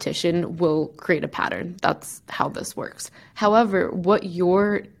repetition will create a pattern. That's how this works. However, what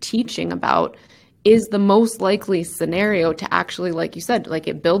you're teaching about is the most likely scenario to actually, like you said, like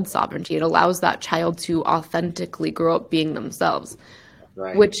it builds sovereignty. It allows that child to authentically grow up being themselves,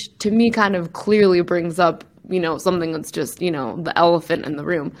 right. Which to me kind of clearly brings up, something that's just, the elephant in the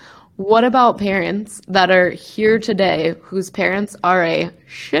room. What about parents that are here today whose parents are a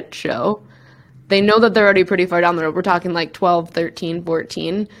shit show? They know that they're already pretty far down the road. We're talking like 12, 13,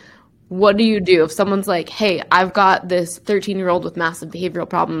 14. What do you do if someone's like, hey, I've got this 13-year-old with massive behavioral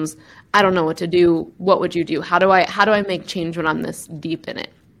problems. I don't know what to do. What would you do? How do I make change when I'm this deep in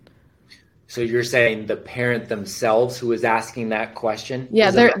it? So you're saying the parent themselves who is asking that question?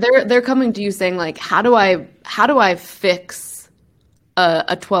 Yeah, they're coming to you saying like, how do I fix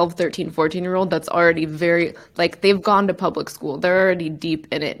a 12, 13, 14-year-old that's already very, like, they've gone to public school. They're already deep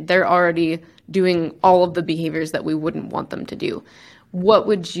in it. They're already doing all of the behaviors that we wouldn't want them to do. What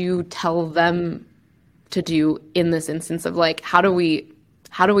would you tell them to do in this instance of like, how do we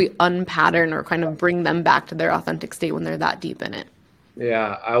unpattern or kind of bring them back to their authentic state when they're that deep in it?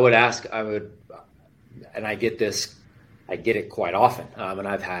 Yeah, and I get it quite often. And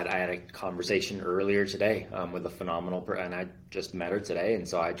I had a conversation earlier today with a phenomenal and I just met her today. And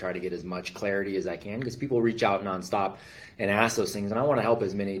so I try to get as much clarity as I can, because people reach out nonstop and ask those things. And I want to help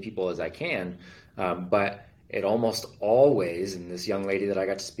as many people as I can. But it almost always, and this young lady that I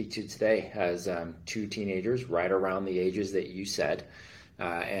got to speak to today has two teenagers right around the ages that you said.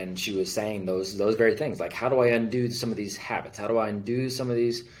 And she was saying those very things, like, how do I undo some of these habits? How do I undo some of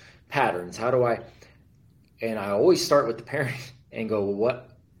these patterns? How do I? And I always start with the parent and go, well,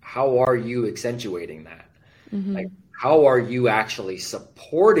 how are you accentuating that? Mm-hmm. Like, how are you actually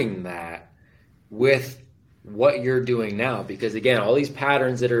supporting that with what you're doing now? Because again, all these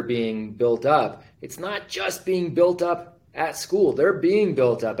patterns that are being built up, it's not just being built up at school, they're being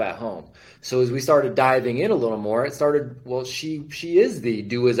built up at home. So as we started diving in a little more, it started, well, she is the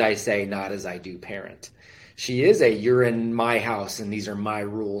do as I say, not as I do parent. She is a you're in my house and these are my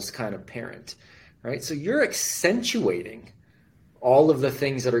rules kind of parent, right? So you're accentuating all of the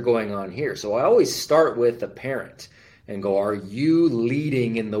things that are going on here. So I always start with the parent and go, are you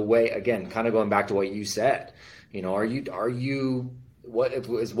leading in the way, again, kind of going back to what you said, are you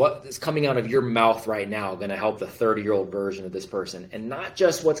what is coming out of your mouth right now going to help the 30-year-old version of this person, and not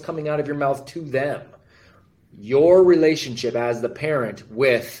just what's coming out of your mouth to them, your relationship as the parent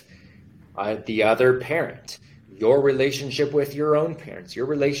with the other parent, your relationship with your own parents, your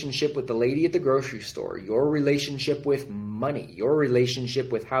relationship with the lady at the grocery store, your relationship with money, your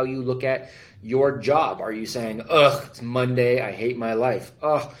relationship with how you look at your job. Are you saying, ugh, it's Monday, I hate my life.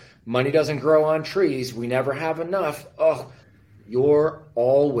 Ugh, money doesn't grow on trees, we never have enough. Ugh, you're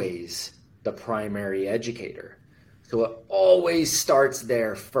always the primary educator. So it always starts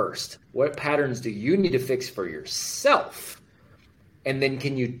there first. What patterns do you need to fix for yourself? And then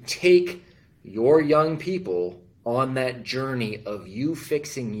can you take your young people on that journey of you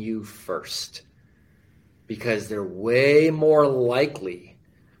fixing you first? Because they're way more likely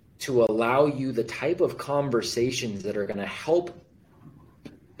to allow you the type of conversations that are going to help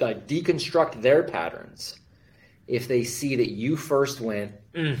deconstruct their patterns if they see that you first went,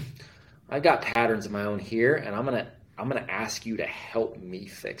 I've got patterns of my own here, and I'm gonna ask you to help me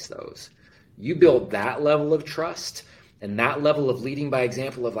fix those. You build that level of trust and that level of leading by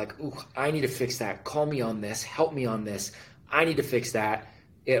example of like, ooh, I need to fix that. Call me on this. Help me on this. I need to fix that.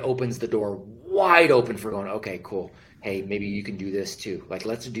 It opens the door wide open for going, okay, cool. Hey, maybe you can do this too. Like,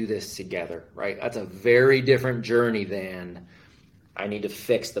 let's do this together, right? That's a very different journey than I need to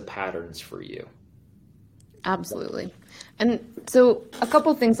fix the patterns for you. Absolutely. And so a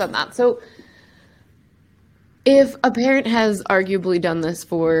couple things on that. So if a parent has arguably done this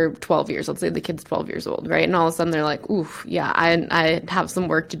for 12 years, let's say the kid's 12 years old, right? And all of a sudden they're like, oof, yeah, I have some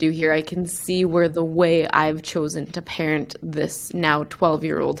work to do here. I can see where the way I've chosen to parent this now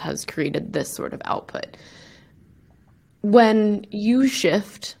 12-year-old has created this sort of output. When you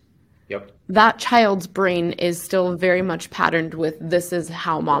shift, Yep. that child's brain is still very much patterned with this is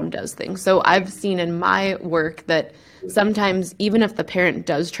how mom does things. So I've seen in my work that sometimes even if the parent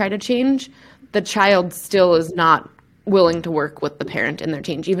does try to change, the child still is not willing to work with the parent in their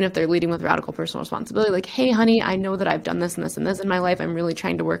change, even if they're leading with radical personal responsibility. Like, hey, honey, I know that I've done this and this and this in my life. I'm really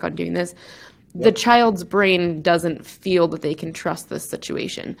trying to work on doing this. The child's brain doesn't feel that they can trust this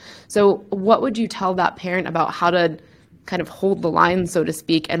situation. So what would you tell that parent about how to kind of hold the line, so to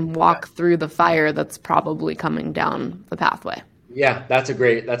speak, and walk through the fire that's probably coming down the pathway? Yeah, that's a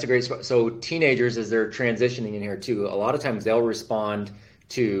great spot. So teenagers, as they're transitioning in here too, a lot of times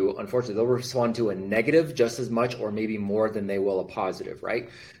unfortunately, they'll respond to a negative just as much or maybe more than they will a positive, right?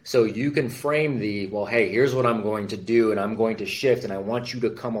 So you can frame well, hey, here's what I'm going to do and I'm going to shift and I want you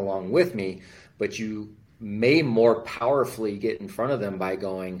to come along with me, but you may more powerfully get in front of them by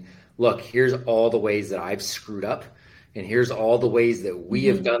going, look, here's all the ways that I've screwed up and here's all the ways that we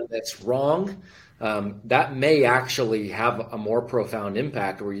have done this wrong. That may actually have a more profound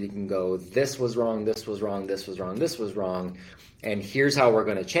impact where you can go, this was wrong, this was wrong, this was wrong, this was wrong, and here's how we're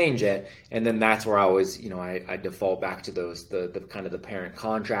going to change it. And then that's where I always, I default back to the kind of the parent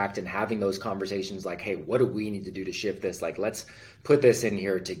contract and having those conversations like, hey, what do we need to do to shift this? Like, let's put this in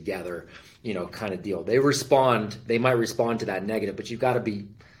here together, kind of deal. They might respond to that negative, but you've got to be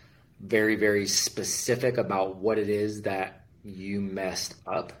very, very specific about what it is that you messed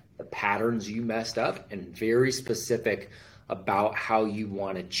up, the patterns you messed up, and very specific about how you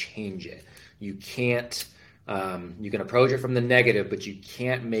want to change it. You can't, you can approach it from the negative, but you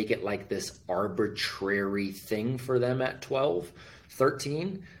can't make it like this arbitrary thing for them at 12,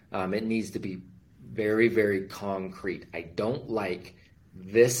 13. It needs to be very, very concrete. I don't like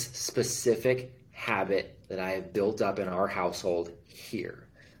this specific habit that I have built up in our household here.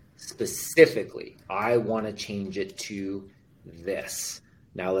 Specifically, I want to change it to this.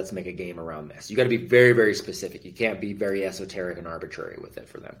 Now let's make a game around this. You got to be very, very specific. You can't be very esoteric and arbitrary with it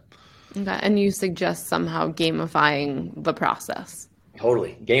for them. Okay. And you suggest somehow gamifying the process.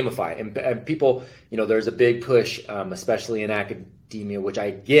 Totally gamify, and people, there's a big push, especially in academia, which I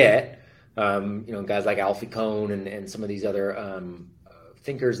get. Guys like Alfie Kohn and some of these other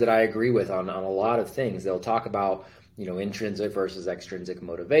thinkers that I agree with on a lot of things. They'll talk about intrinsic versus extrinsic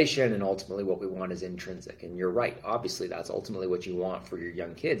motivation, and ultimately what we want is intrinsic. And you're right. Obviously, that's ultimately what you want for your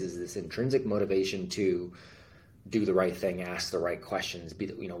young kids, is this intrinsic motivation to do the right thing, ask the right questions, be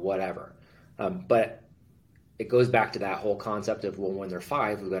whatever. But it goes back to that whole concept of, well, when they're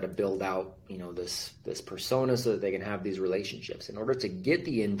 5, we've got to build out, this persona so that they can have these relationships. In order to get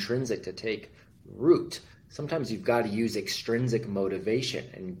the intrinsic to take root, sometimes you've got to use extrinsic motivation,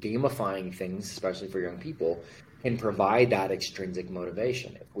 and gamifying things, especially for young people, can provide that extrinsic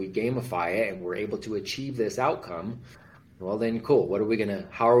motivation. If we gamify it and we're able to achieve this outcome, well, then cool.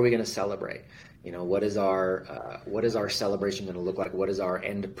 How are we gonna celebrate? What is our celebration going to look like? What is our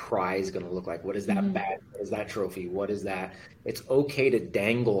end prize going to look like? What is that badge? What is that trophy? What is that? It's okay to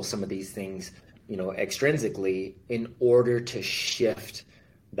dangle some of these things, extrinsically, in order to shift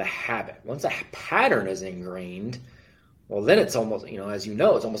the habit. Once a pattern is ingrained, well, then it's almost, as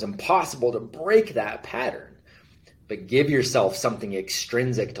it's almost impossible to break that pattern. But give yourself something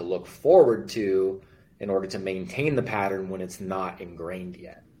extrinsic to look forward to in order to maintain the pattern when it's not ingrained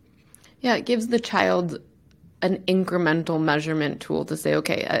yet. Yeah, it gives the child an incremental measurement tool to say,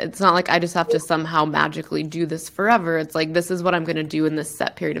 okay, it's not like I just have to somehow magically do this forever. It's like, this is what I'm going to do in this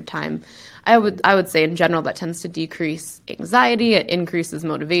set period of time. I would say in general that tends to decrease anxiety. It increases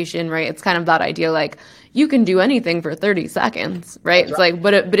motivation, right? It's kind of that idea, like, you can do anything for 30 seconds, right? It's like,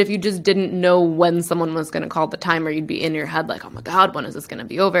 but if you just didn't know when someone was going to call the timer, you'd be in your head like, oh my God, when is this going to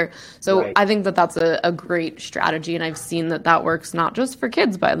be over? So I think that that's a great strategy. And I've seen that works not just for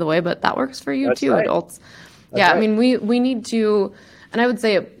kids, by the way, but that works for you too, adults. Yeah, I mean, we need to, and I would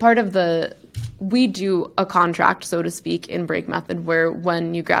say part of we do a contract, so to speak, in Break Method, where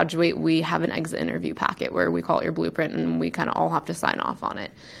when you graduate, we have an exit interview packet where we call it your blueprint, and we kind of all have to sign off on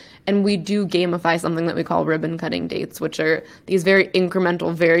it. And we do gamify something that we call ribbon cutting dates, which are these very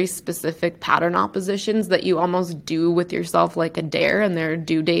incremental, very specific pattern oppositions that you almost do with yourself like a dare, and there are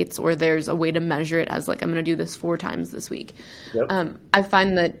due dates, or there's a way to measure it as like, I'm going to do this 4 times this week. Yep. I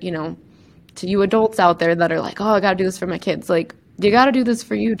find that, to you adults out there that are like, oh, I got to do this for my kids, like, you got to do this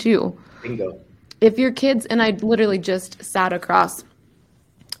for you too. Bingo. If your kids, and I literally just sat across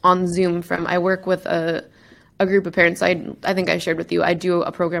on Zoom I work with a group of parents. I think I shared with you, I do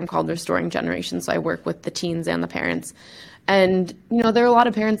a program called Restoring Generations. So I work with the teens and the parents. And, there are a lot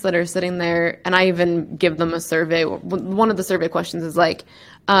of parents that are sitting there, and I even give them a survey. One of the survey questions is like,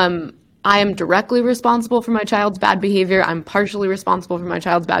 I am directly responsible for my child's bad behavior, I'm partially responsible for my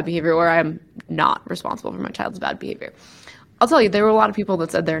child's bad behavior, or I am not responsible for my child's bad behavior. I'll tell you, there were a lot of people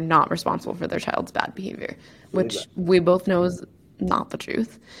that said they're not responsible for their child's bad behavior, which we both know is not the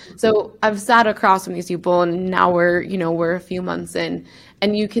truth. So I've sat across from these people, and now we're a few months in,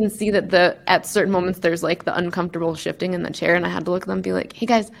 and you can see that at certain moments there's like the uncomfortable shifting in the chair, and I had to look at them and be like, hey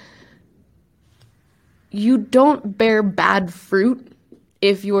guys, you don't bear bad fruit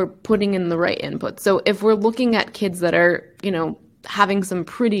if you're putting in the right input. So if we're looking at kids that are, having some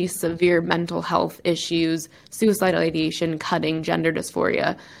pretty severe mental health issues, suicidal ideation, cutting, gender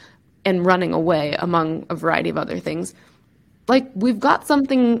dysphoria, and running away, among a variety of other things, like, we've got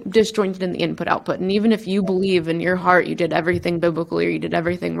something disjointed in the input output. And even if you believe in your heart you did everything biblically or you did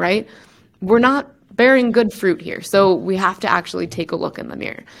everything right, we're not bearing good fruit here. So we have to actually take a look in the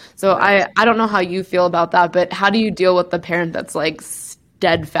mirror. So I don't know how you feel about that, but how do you deal with the parent that's like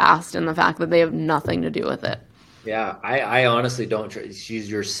steadfast in the fact that they have nothing to do with it? Yeah, I honestly don't.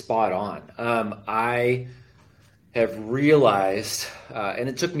 You're spot on. I have realized, and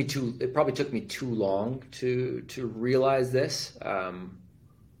it probably took me too long to realize this.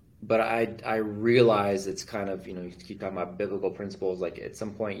 But I realize it's kind of, you keep talking about biblical principles. Like, at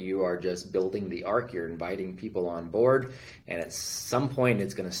some point you are just building the ark, you're inviting people on board, and at some point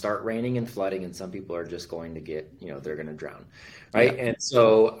it's going to start raining and flooding, and some people are just going to get, they're going to drown, right? Yeah. And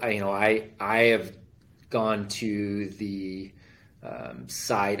so I have gone to the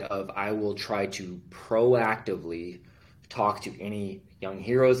side of, I will try to proactively talk to any young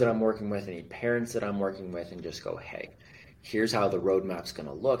heroes that I'm working with, any parents that I'm working with, and just go, hey, here's how the roadmap's going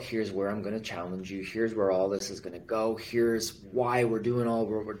to look. Here's where I'm going to challenge you. Here's where all this is going to go. Here's why we're doing all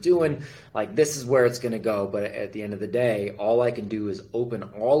what we're doing. Like, this is where it's going to go. But at the end of the day, all I can do is open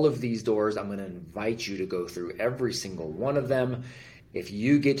all of these doors. I'm going to invite you to go through every single one of them. If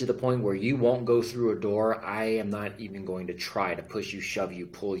you get to the point where you won't go through a door, I am not even going to try to push you, shove you,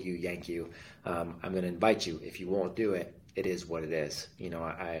 pull you, yank you. I'm going to invite you. If you won't do it, it is what it is.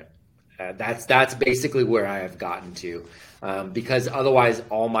 That's basically where I have gotten to, because otherwise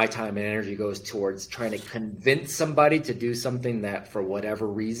all my time and energy goes towards trying to convince somebody to do something that for whatever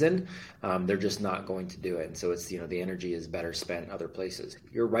reason they're just not going to do it. And so it's, the energy is better spent other places.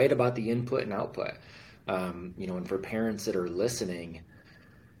 You're right about the input and output. And for parents that are listening,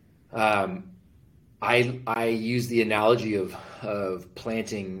 I use the analogy of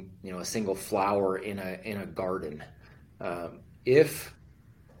planting, a single flower in a garden. If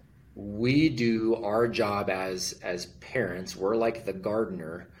we do our job as parents, we're like the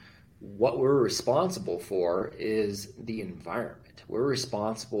gardener. What we're responsible for is the environment. We're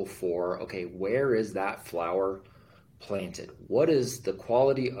responsible for, okay, where is that flower planted? What is the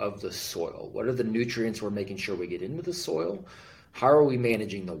quality of the soil? What are the nutrients we're making sure we get into the soil? How are we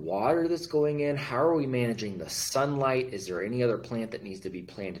managing the water that's going in? How are we managing the sunlight? Is there any other plant that needs to be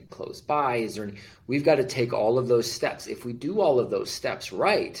planted close by? We've got to take all of those steps. If we do all of those steps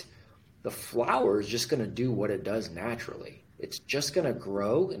right, the flower is just going to do what it does naturally. It's just going to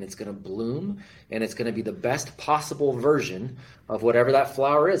grow and it's going to bloom and it's going to be the best possible version of whatever that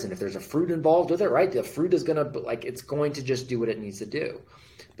flower is. And if there's a fruit involved with it, right, the fruit is going to, it's going to just do what it needs to do.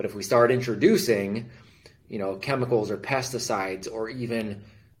 But if we start introducing, chemicals or pesticides or even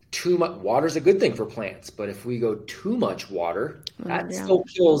too much, water's a good thing for plants. But if we go too much water, that still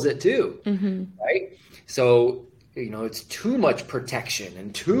kills it too, right? So, it's too much protection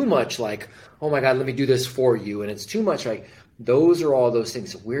and too much like, oh my God, let me do this for you. And it's too much like, those are all those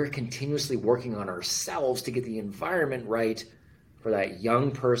things. We're continuously working on ourselves to get the environment right for that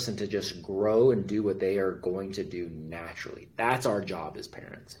young person to just grow and do what they are going to do naturally. That's our job as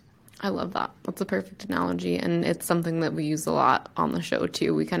parents. I love that. That's a perfect analogy. And it's something that we use a lot on the show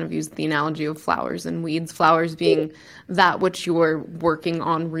too. We kind of use the analogy of flowers and weeds, flowers being that which you're working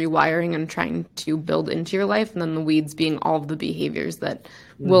on rewiring and trying to build into your life. And then the weeds being all of the behaviors that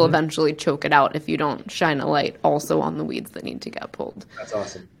will eventually choke it out if you don't shine a light also on the weeds that need to get pulled. That's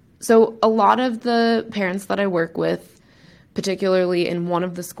awesome. So a lot of the parents that I work with, particularly in one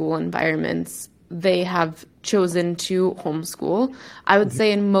of the school environments, they have chosen to homeschool. I would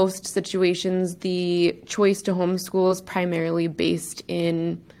say in most situations, the choice to homeschool is primarily based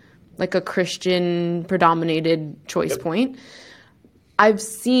in like a Christian predominated choice point. I've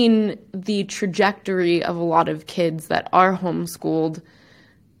seen the trajectory of a lot of kids that are homeschooled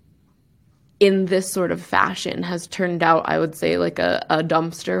in this sort of fashion has turned out, I would say, like a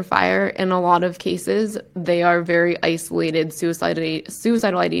dumpster fire in a lot of cases. They are very isolated,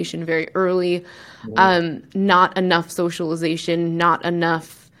 suicidal ideation very early, not enough socialization, not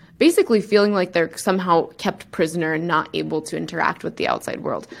enough, basically feeling like they're somehow kept prisoner and not able to interact with the outside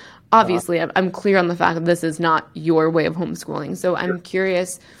world. Obviously, I'm clear on the fact that this is not your way of homeschooling. So I'm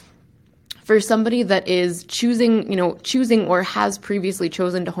curious, for somebody that is choosing or has previously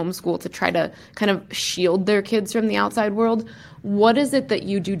chosen to homeschool to try to kind of shield their kids from the outside world, what is it that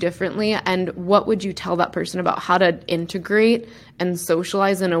you do differently? And what would you tell that person about how to integrate and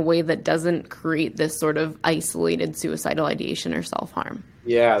socialize in a way that doesn't create this sort of isolated suicidal ideation or self-harm?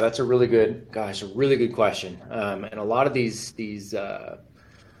 Yeah, that's a really good question. And a lot of these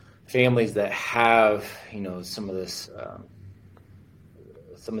families that have,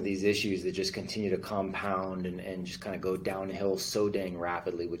 some of these issues that just continue to compound and just kind of go downhill so dang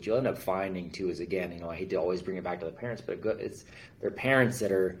rapidly, what you'll end up finding too is, again, I hate to always bring it back to the parents, but it's their parents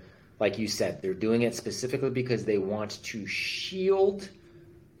that are, like you said, they're doing it specifically because they want to shield,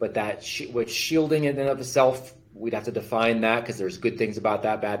 but what shielding in and of itself, we'd have to define that because there's good things about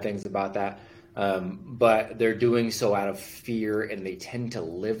that, bad things about that. But they're doing so out of fear, and they tend to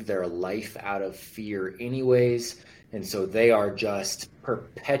live their life out of fear anyways. And so they are just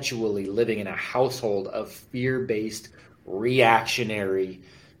perpetually living in a household of fear-based, reactionary,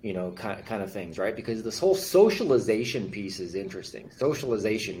 kind of things, right? Because this whole socialization piece is interesting.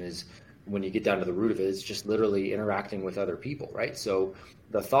 Socialization is, when you get down to the root of it, it's just literally interacting with other people, right? So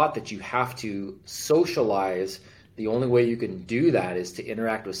the thought that you have to socialize, the only way you can do that is to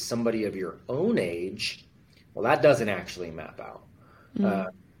interact with somebody of your own age. Well, that doesn't actually map out.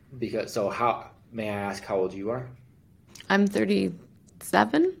 May I ask how old you are? I'm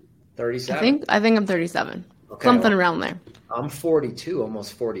 37. 37? I think I'm 37. Okay, Something around there. I'm 42,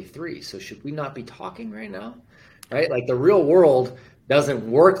 almost 43. So should we not be talking right now? Right? Like the real world doesn't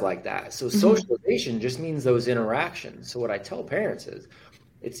work like that. So socialization just means those interactions. So what I tell parents is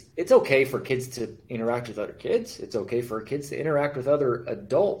it's okay for kids to interact with other kids. It's okay for kids to interact with other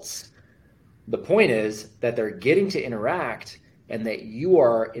adults. The point is that they're getting to interact and that you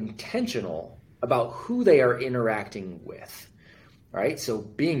are intentional about who they are interacting with, right? So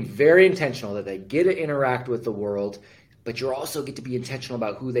being very intentional that they get to interact with the world, but you also get to be intentional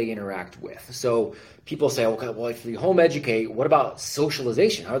about who they interact with. So people say, okay, well, if you home educate, what about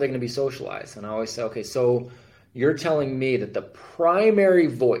socialization? How are they going to be socialized? And I always say, okay, so you're telling me that the primary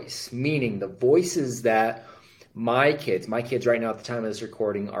voice, meaning the voices that my kids right now at the time of this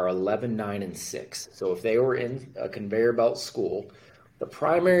recording are 11, 9, and 6. So if they were in a conveyor belt school, the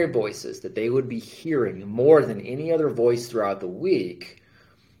primary voices that they would be hearing more than any other voice throughout the week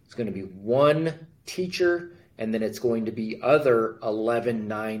is going to be one teacher, and then it's going to be other 11,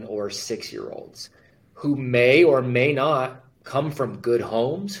 9, or 6-year-olds who may or may not come from good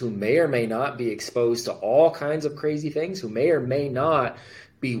homes, who may or may not be exposed to all kinds of crazy things, who may or may not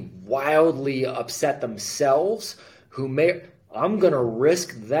be wildly upset themselves, I'm going to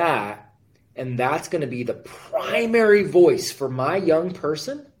risk that, and that's going to be the primary voice for my young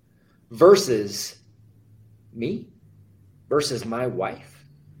person versus me, versus my wife?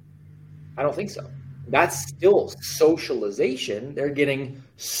 I don't think so. That's still socialization. They're getting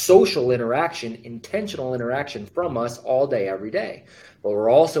social interaction, intentional interaction from us all day, every day. But we're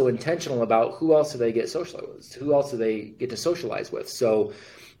also intentional about who else do they get socialized with, who else do they get to socialize with. So,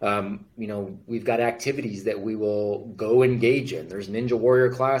 we've got activities that we will go engage in. There's Ninja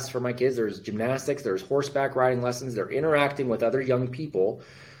Warrior class for my kids. There's gymnastics. There's horseback riding lessons. They're interacting with other young people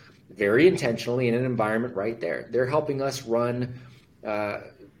very intentionally in an environment right there. They're helping us run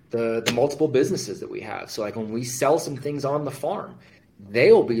the multiple businesses that we have. So like when we sell some things on the farm,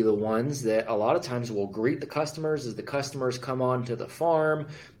 they'll be the ones that a lot of times will greet the customers as the customers come onto the farm.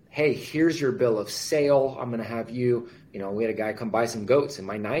 Hey, here's your bill of sale. I'm going to have you, we had a guy come buy some goats, and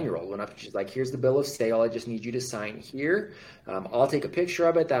my 9-year-old went up and she's like, here's the bill of sale. I just need you to sign here. I'll take a picture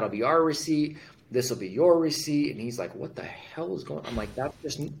of it. That'll be our receipt. This will be your receipt. And he's like, what the hell is going on? I'm like,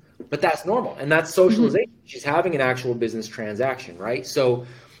 but that's normal. And that's socialization. Mm-hmm. She's having an actual business transaction, right? So,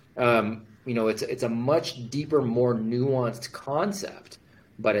 it's a much deeper, more nuanced concept,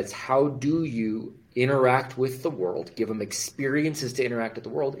 but it's how do you interact with the world, give them experiences to interact with the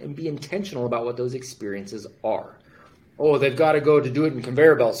world, and be intentional about what those experiences are. Oh, they've got to go to do it in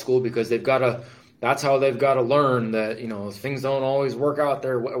conveyor belt school because that's how they've got to learn that, things don't always work out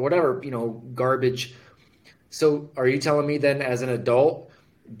there, whatever, garbage. So are you telling me then as an adult,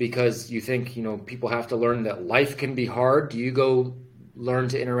 because you think, people have to learn that life can be hard, do you go learn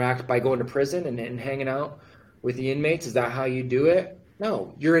to interact by going to prison and hanging out with the inmates? Is that how you do it?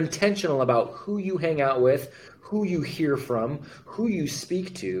 No, you're intentional about who you hang out with, who you hear from, who you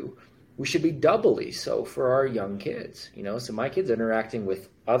speak to. We should be doubly so for our young kids. So my kids interacting with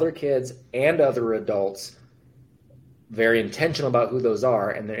other kids and other adults, very intentional about who those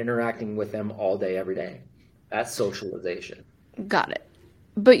are, and they're interacting with them all day, every day. That's socialization. Got it.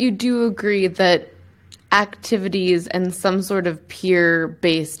 But you do agree that activities and some sort of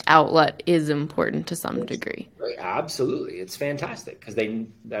peer-based outlet is important to some degree. Absolutely. It's fantastic because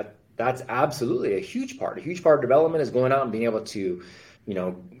that's absolutely a huge part. A huge part of development is going out and being able to,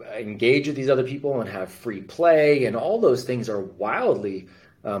 engage with these other people and have free play, and all those things are wildly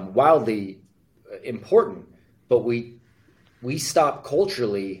important. But we stop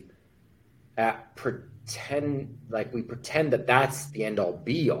culturally at pretend that that's the end all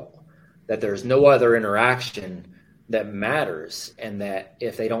be all, that there's no other interaction that matters, and that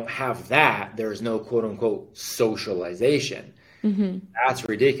if they don't have that, there's no quote unquote socialization. Mm-hmm. That's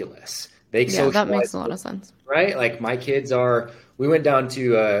ridiculous. That makes a lot of sense. Right? Like my kids we went down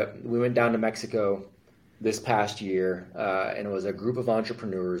to Mexico this past year, and it was a group of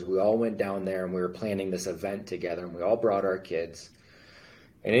entrepreneurs. We all went down there and we were planning this event together, and we all brought our kids.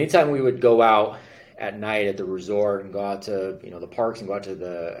 And anytime we would go out at night at the resort and go out to the parks and go out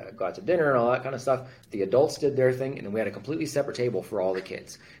to dinner and all that kind of stuff, the adults did their thing, and then we had a completely separate table for all the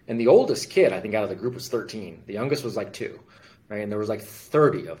kids. And the oldest kid, I think, out of the group was 13. The youngest was like 2, right? And there was like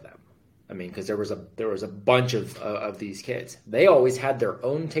 30 of them. I mean, because there was a bunch of these kids. They always had their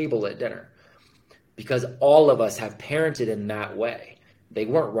own table at dinner because all of us have parented in that way. They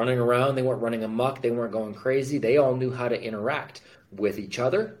weren't running around. They weren't running amok. They weren't going crazy. They all knew how to interact with each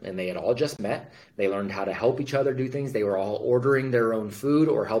other, and they had all just met. They learned how to help each other do things. They were all ordering their own food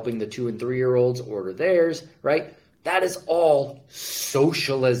or helping the 2 and 3-year-olds order theirs, right? That is all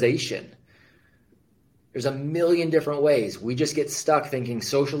socialization. There's a million different ways. We just get stuck thinking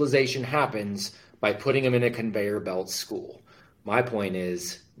socialization happens by putting them in a conveyor belt school. My point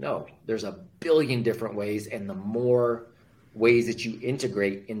is, no, there's a billion different ways, and the more ways that you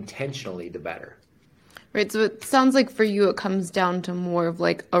integrate intentionally, the better. Right. So it sounds like for you, it comes down to more of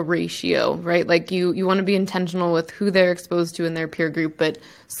like a ratio, right? Like you want to be intentional with who they're exposed to in their peer group, but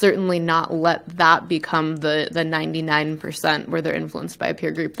certainly not let that become the 99% where they're influenced by a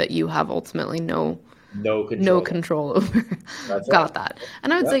peer group that you have ultimately no No no control. control over. That's right. Got that.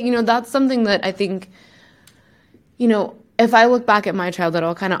 And I would Yeah. say, that's something that I think, if I look back at my childhood,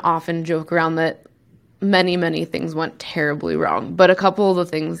 I'll kind of often joke around that many, many things went terribly wrong. But a couple of the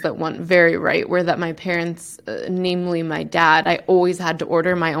things that went very right were that my parents, namely my dad, I always had to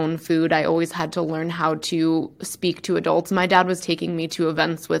order my own food. I always had to learn how to speak to adults. My dad was taking me to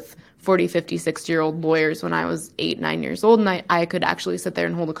events with 40, 50, 60-year-old lawyers when I was 8, 9 years old, and I could actually sit there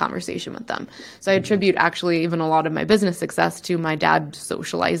and hold a conversation with them. So I attribute actually even a lot of my business success to my dad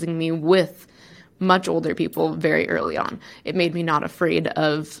socializing me with much older people very early on. It made me not afraid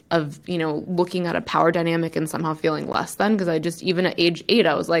of looking at a power dynamic and somehow feeling less than, because I just, even at age 8,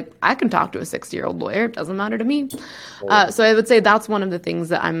 I was like, I can talk to a 60-year-old lawyer. It doesn't matter to me. So I would say that's one of the things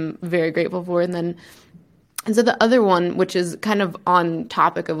that I'm very grateful for. And so the other one, which is kind of on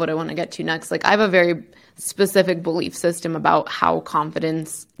topic of what I want to get to next, like I have a very specific belief system about how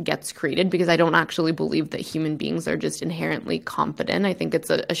confidence gets created, because I don't actually believe that human beings are just inherently confident. I think it's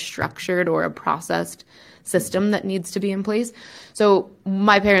a structured or a processed system that needs to be in place. So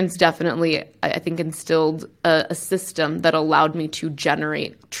my parents definitely, I think, instilled a system that allowed me to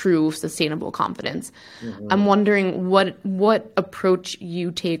generate true sustainable confidence. I'm wondering what approach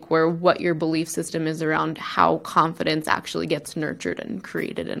you take, where what your belief system is around how confidence actually gets nurtured and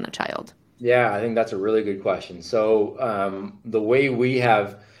created in a child. Yeah, I think that's a really good question. So, the way we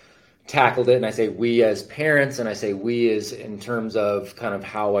have tackled it, and I say we as parents, and I say we as in terms of kind of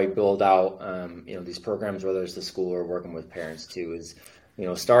how I build out, these programs, whether it's the school or working with parents too, is,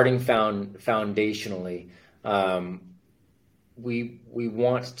 starting foundationally. We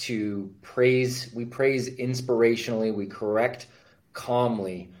want to praise, we praise inspirationally, we correct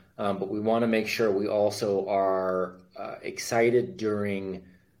calmly, but we want to make sure we also are excited during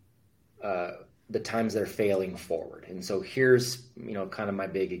the times they're failing forward. And so here's, kind of my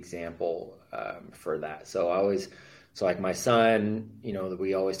big example for that. So like my son, that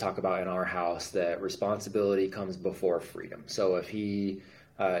we always talk about in our house, that responsibility comes before freedom. So if he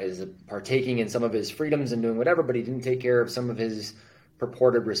is partaking in some of his freedoms and doing whatever, but he didn't take care of some of his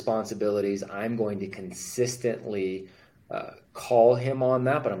purported responsibilities, I'm going to consistently call him on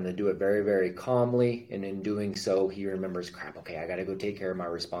that, but I'm going to do it very, very calmly. And in doing so, he remembers, crap, okay, I got to go take care of my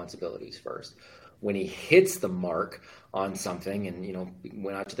responsibilities first. When he hits the mark on something, and,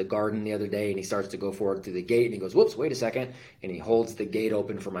 went out to the garden the other day and he starts to go forward through the gate and he goes, whoops, wait a second. And he holds the gate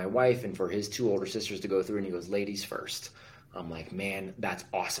open for my wife and for his 2 older sisters to go through, and he goes, ladies first. I'm like, man, that's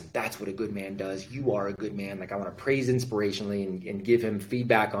awesome. That's what a good man does. You are a good man. Like, I want to praise inspirationally and give him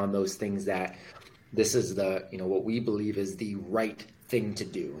feedback on those things that this is the, what we believe is the right thing to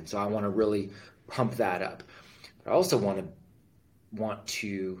do. And so I want to really pump that up. But I also want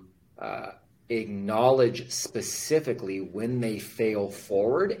to acknowledge specifically when they fail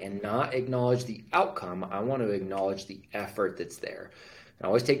forward, and not acknowledge the outcome. I want to acknowledge the effort that's there. And I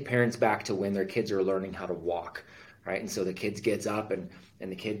always take parents back to when their kids are learning how to walk, right? And so the kid gets up and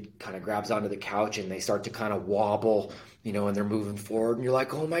the kid kind of grabs onto the couch and they start to kind of wobble, and they're moving forward, and you're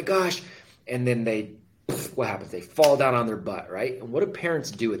like, oh my gosh. And then what happens? They fall down on their butt, right? And what do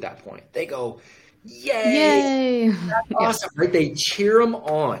parents do at that point? They go, yay, Yay. that's Yeah. awesome, right? They cheer them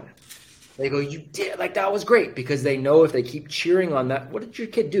on. They go, you did, like, that was great, because they know if they keep cheering on that, what did your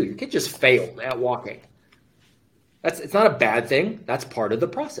kid do? Your kid just failed at walking. It's not a bad thing. That's part of the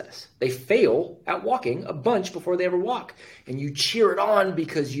process. They fail at walking a bunch before they ever walk. And you cheer it on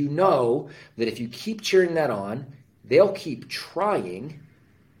because you know that if you keep cheering that on, they'll keep trying,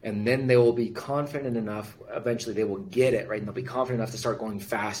 and then they will be confident enough. Eventually they will get it, right? And they'll be confident enough to start going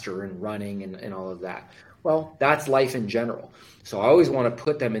faster and running and all of that. Well, that's life in general. So I always want to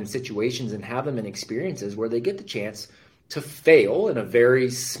put them in situations and have them in experiences where they get the chance to fail in a very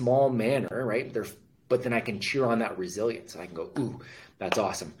small manner, right? But then I can cheer on that resilience. I can go, ooh, that's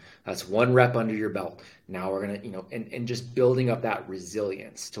awesome. That's 1 rep under your belt. Now we're going to, and just building up that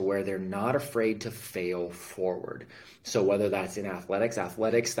resilience to where they're not afraid to fail forward. So whether that's in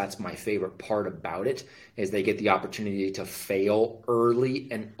athletics, that's my favorite part about it, is they get the opportunity to fail early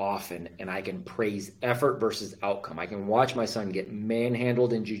and often, and I can praise effort versus outcome. I can watch my son get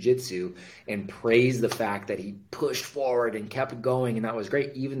manhandled in jiu-jitsu and praise the fact that he pushed forward and kept going, and that was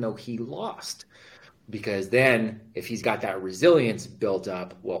great, even though he lost. Because then if he's got that resilience built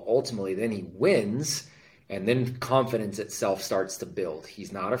up, well, ultimately then he wins, and then confidence itself starts to build.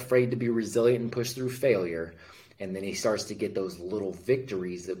 He's not afraid to be resilient and push through failure. And then he starts to get those little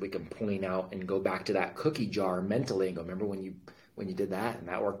victories that we can point out and go back to that cookie jar mentally and go, remember when you did that and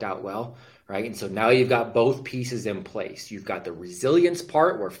that worked out well, right? And so now you've got both pieces in place. You've got the resilience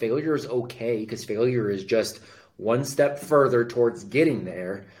part where failure is okay, because failure is just one step further towards getting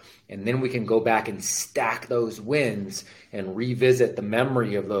there. And then we can go back and stack those wins and revisit the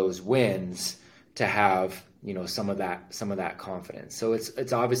memory of those wins to have, some of that confidence. So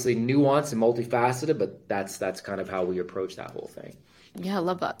it's obviously nuanced and multifaceted, but that's kind of how we approach that whole thing. Yeah, I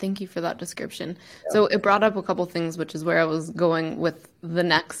love that. Thank you for that description. Yeah. So it brought up a couple things, which is where I was going with the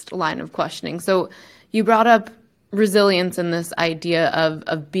next line of questioning. So you brought up resilience and this idea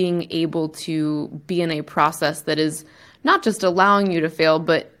of being able to be in a process that is not just allowing you to fail,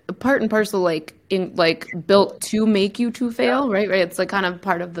 but part and parcel, like built to make you to fail, right? Right. It's like kind of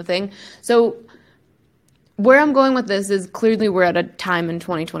part of the thing. So where I'm going with this is clearly we're at a time in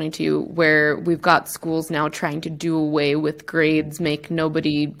 2022 where we've got schools now trying to do away with grades, make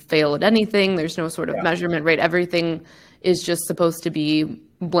nobody fail at anything. There's no sort of measurement, right? Everything is just supposed to be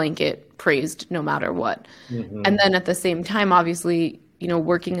blanket praised no matter what. Mm-hmm. And then at the same time, obviously,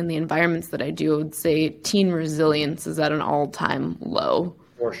 working in the environments that I do, I would say teen resilience is at an all-time low.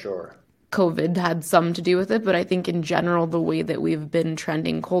 For sure. COVID had some to do with it, but I think in general, the way that we've been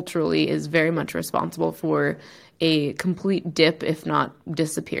trending culturally is very much responsible for a complete dip, if not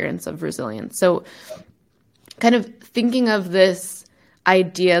disappearance, of resilience. So kind of thinking of this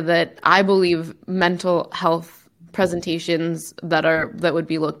idea that I believe mental health presentations that would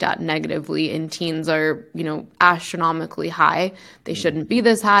be looked at negatively in teens are, astronomically high. They shouldn't be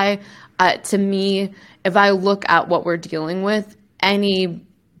this high. To me, if I look at what we're dealing with, any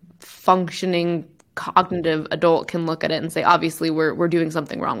functioning cognitive adult can look at it and say, obviously we're doing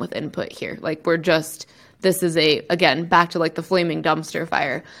something wrong with input here. Like this is again, back to like the flaming dumpster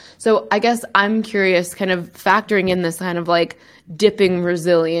fire. So I guess I'm curious, kind of factoring in this kind of like dipping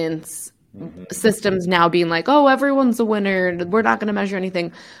resilience systems now being like, oh, everyone's a winner, we're not going to measure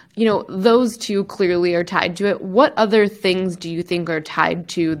anything. Those two clearly are tied to it. What other things do you think are tied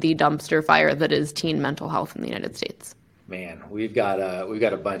to the dumpster fire that is teen mental health in the United States? Man, we've got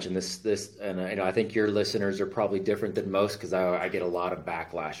a bunch, and this, and I think your listeners are probably different than most because I get a lot of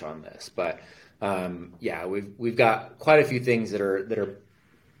backlash on this. But we've got quite a few things that are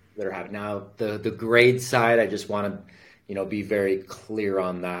happening now. The grade side, I just want to be very clear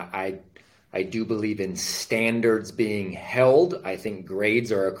on that. I do believe in standards being held. I think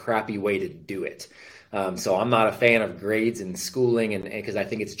grades are a crappy way to do it. So I'm not a fan of grades in schooling, and because I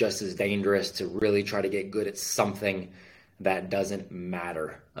think it's just as dangerous to really try to get good at something that doesn't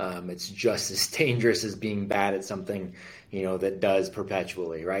matter. It's just as dangerous as being bad at something, that does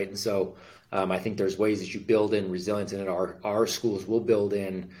perpetually, right? And so I think there's ways that you build in resilience, and our schools will build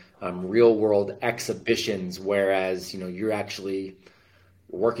in real world exhibitions, whereas, you're actually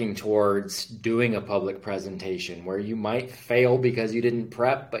working towards doing a public presentation where you might fail because you didn't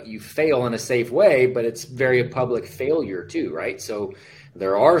prep, but you fail in a safe way, but it's very a public failure too, right? So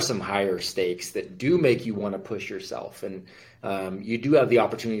there are some higher stakes that do make you want to push yourself, and you do have the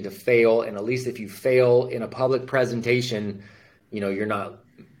opportunity to fail. And at least if you fail in a public presentation, you're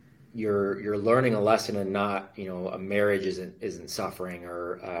learning a lesson, and not, a marriage isn't suffering,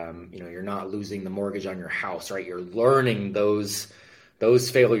 or you're not losing the mortgage on your house, right? You're learning those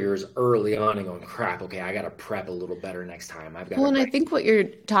failures early on and going, crap, okay, I got to prep a little better next time. And I think what you're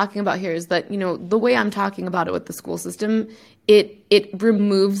talking about here is that, the way I'm talking about it with the school system, it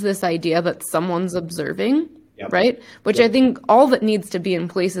removes this idea that someone's observing, right? Which I think all that needs to be in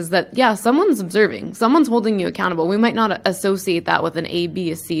place is that, someone's observing, someone's holding you accountable. We might not associate that with an A,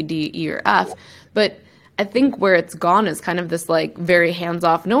 B, a C, D, E, or F, but I think where it's gone is kind of this like very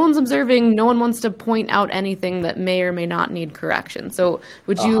hands-off, no one's observing, no one wants to point out anything that may or may not need correction. So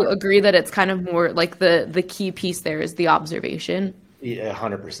would you agree that it's kind of more like the key piece there is the observation? Yeah,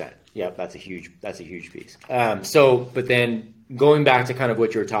 100%. Yeah, that's a huge piece. But then going back to kind of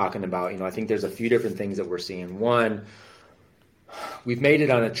what you're talking about, I think there's a few different things that we're seeing. One, we've made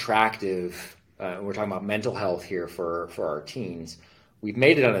it unattractive. We're talking about mental health here for our teens. We've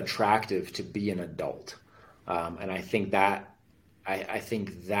made it unattractive to be an adult. And I think that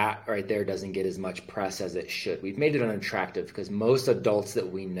right there doesn't get as much press as it should. We've made it unattractive because most adults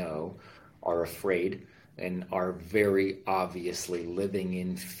that we know are afraid and are very obviously living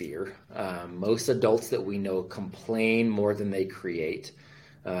in fear. Most adults that we know complain more than they create.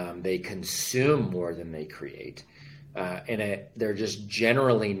 They consume more than they create. They're just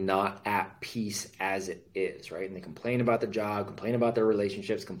generally not at peace as it is, right? And they complain about the job, complain about their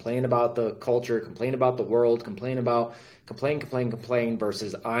relationships, complain about the culture, complain about the world, complain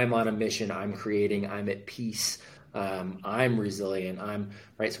versus I'm on a mission, I'm creating, I'm at peace, I'm resilient,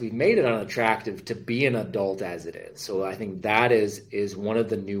 right? So we've made it unattractive to be an adult as it is. So I think that is one of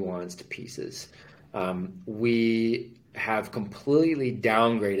the nuanced pieces. We have completely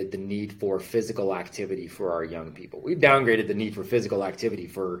downgraded the need for physical activity for our young people. We've downgraded the need for physical activity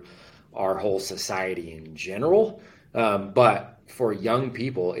for our whole society in general. But for young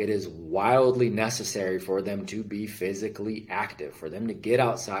people, it is wildly necessary for them to be physically active, for them to get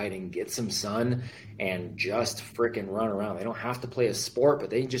outside and get some sun and just freaking run around. They don't have to play a sport, but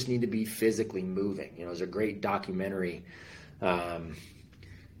they just need to be physically moving. You know, there's a great documentary,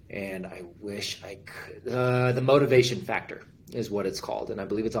 and I wish I could. The Motivation Factor is what it's called, and I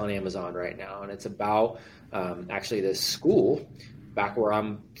believe it's on Amazon right now. And it's about actually this school back where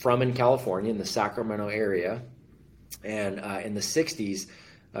I'm from in California, in the Sacramento area. And in the 60s,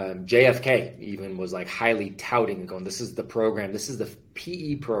 JFK even was like highly touting and going, this is the program, this is the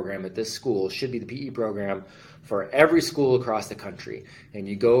PE program at this school, should be the PE program for every school across the country. And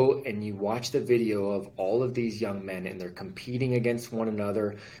you go and you watch the video of all of these young men, and they're competing against one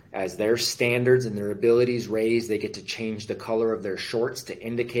another as their standards and their abilities raise. They get to change the color of their shorts to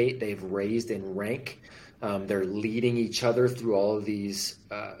indicate they've raised in rank. They're leading each other through all of these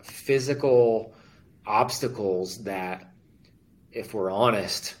physical obstacles that, if we're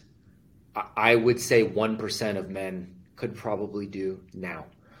honest, I would say 1% of men could probably do now.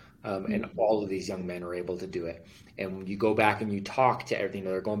 And all of these young men are able to do it. And when you go back and you talk to everything,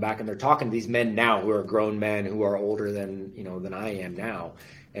 they're going back and they're talking to these men now who are grown men who are older than, you know, than I am now.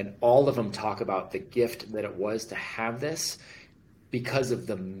 And all of them talk about the gift that it was to have this because of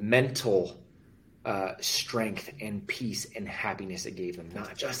the mental strength and peace and happiness it gave them,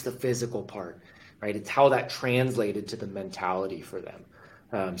 not just the physical part, right? It's how that translated to the mentality for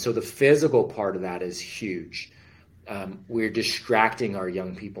them. So the physical part of that is huge. We're distracting our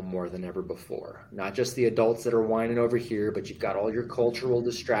young people more than ever before. Not just the adults that are whining over here, but you've got all your cultural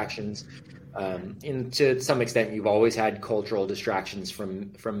distractions. And to some extent, you've always had cultural distractions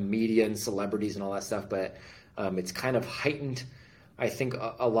from media and celebrities and all that stuff, but it's kind of heightened, I think,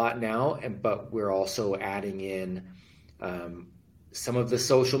 a lot now. But we're also adding in some of the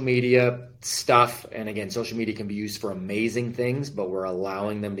social media stuff. And again, social media can be used for amazing things, but we're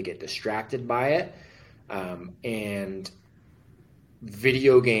allowing them to get distracted by it. And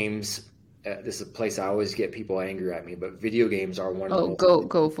video games, this is a place I always get people angry at me, but video games are one of the most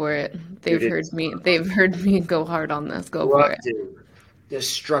Go for it. They've heard me go hard on this. Go for it.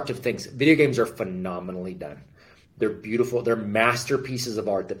 Destructive things. Video games are phenomenally done. They're beautiful. They're masterpieces of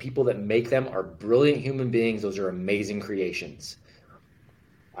art. The people that make them are brilliant human beings. Those are amazing creations.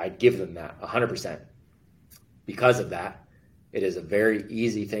 I give them that 100%. Because of that, it is a very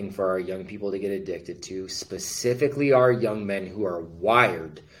easy thing for our young people to get addicted to, specifically our young men who are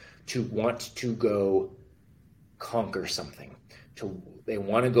wired to want to go conquer something. They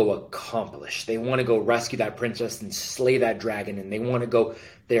want to go accomplish. They want to go rescue that princess and slay that dragon, and they want to go.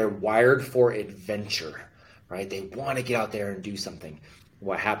 They're wired for adventure, right? They want to get out there and do something.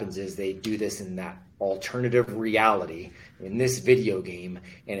 What happens is they do this in that alternative reality in this video game,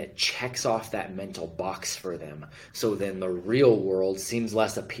 and it checks off that mental box for them. So then the real world seems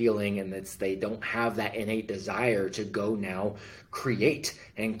less appealing, and they don't have that innate desire to go now create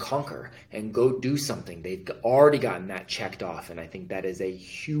and conquer and go do something. They've already gotten that checked off, and I think that is a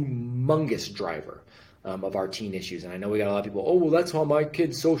humongous driver of our teen issues. And I know we got a lot of people, oh, well, that's how my kid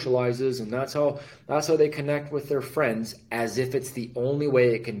socializes, and that's how they connect with their friends, as if it's the only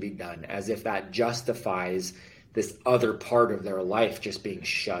way it can be done, as if that justifies this other part of their life just being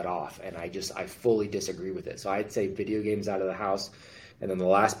shut off. And I fully disagree with it. So I'd say video games out of the house. And then the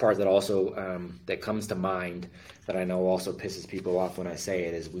last part that also that comes to mind that I know also pisses people off when I say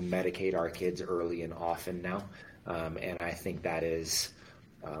it is we medicate our kids early and often now. And I think that is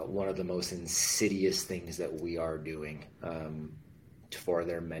one of the most insidious things that we are doing for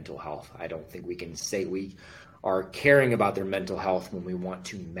their mental health. I don't think we can say we are caring about their mental health when we want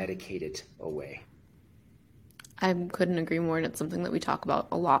to medicate it away. I couldn't agree more, and it's something that we talk about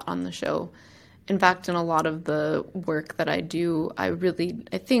a lot on the show. In fact, in a lot of the work that I do, I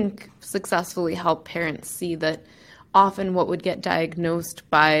think, successfully help parents see that often what would get diagnosed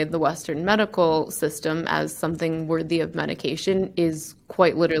by the Western medical system as something worthy of medication is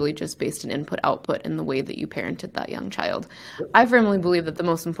quite literally just based on input-output in the way that you parented that young child. I firmly believe that the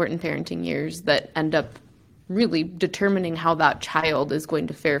most important parenting years that end up really determining how that child is going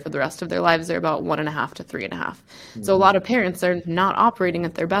to fare for the rest of their lives are about 1.5 to 3.5. Mm-hmm. So a lot of parents are not operating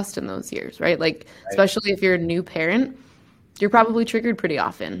at their best in those years, right? Like, especially if you're a new parent, you're probably triggered pretty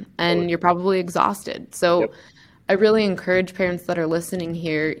often and you're probably exhausted. So I really encourage parents that are listening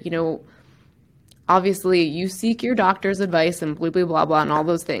here, obviously you seek your doctor's advice and blah, blah, blah, blah, and all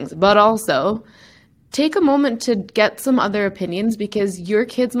those things, but also take a moment to get some other opinions, because your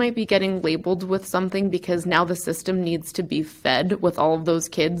kids might be getting labeled with something because now the system needs to be fed with all of those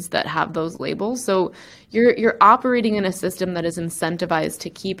kids that have those labels. So you're operating in a system that is incentivized to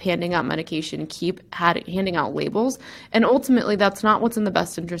keep handing out medication, keep handing out labels, and ultimately that's not what's in the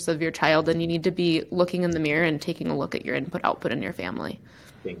best interest of your child, and you need to be looking in the mirror and taking a look at your input output in your family.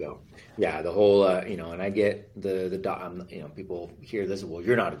 Bingo. Yeah, the whole, and I get people hear this, well,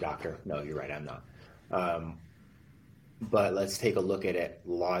 you're not a doctor. No, you're right, I'm not. But let's take a look at it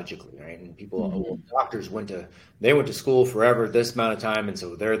logically, right? And people, well, doctors went to school forever, this amount of time, and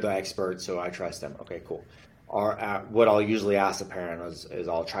so they're the experts, so I trust them. Okay, cool. What I'll usually ask a parent is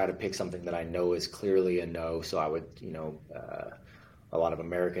I'll try to pick something that I know is clearly a no. So I would, a lot of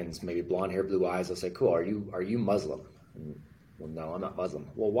Americans, maybe blonde hair, blue eyes, they'll say, cool, are you Muslim? Well, no, I'm not Muslim.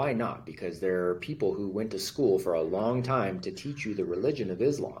 Well, why not? Because there are people who went to school for a long time to teach you the religion of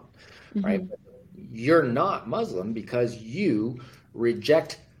Islam, right? You're not Muslim because you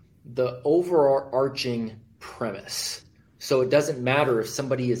reject the overarching premise. So it doesn't matter if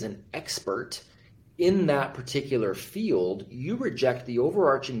somebody is an expert in that particular field, you reject the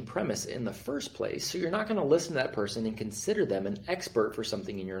overarching premise in the first place. So you're not going to listen to that person and consider them an expert for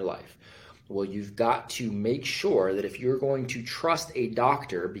something in your life. Well, you've got to make sure that if you're going to trust a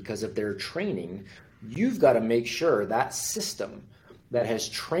doctor because of their training, you've got to make sure that system that has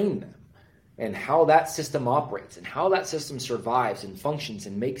trained them and how that system operates and how that system survives and functions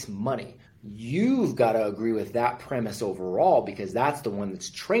and makes money, you've got to agree with that premise overall, because that's the one that's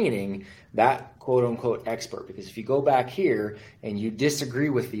training that quote unquote expert. Because if you go back here and you disagree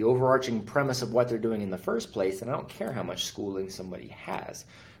with the overarching premise of what they're doing in the first place, then I don't care how much schooling somebody has.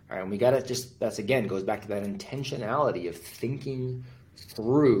 All right, and we got to that's again goes back to that intentionality of thinking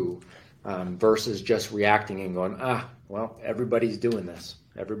through versus just reacting and going, well, everybody's doing this.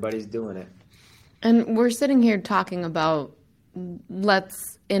 Everybody's doing it. And we're sitting here talking about,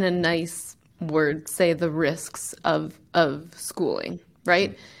 let's, in a nice word, say the risks of schooling,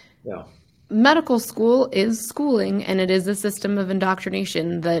 right? Yeah. Medical school is schooling, and it is a system of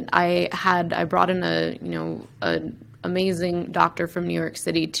indoctrination that I brought in an amazing doctor from New York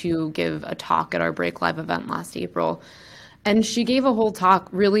City to give a talk at our Break Live event last April. And she gave a whole talk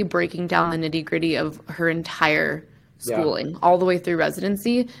really breaking down the nitty-gritty of her entire schooling, all the way through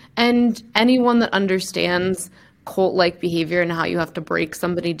residency. And anyone that understands cult-like behavior and how you have to break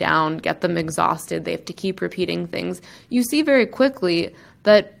somebody down, get them exhausted, they have to keep repeating things, you see very quickly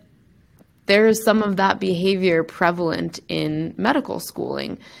that there is some of that behavior prevalent in medical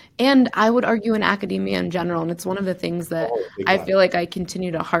schooling. And I would argue in academia in general. And it's one of the things that I feel like I continue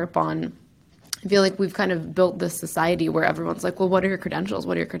to harp on. I feel like we've kind of built this society where everyone's like, well, what are your credentials?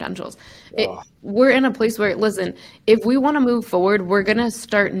 What are your credentials? We're in a place where, listen, if we want to move forward, we're going to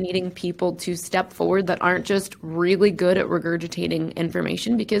start needing people to step forward that aren't just really good at regurgitating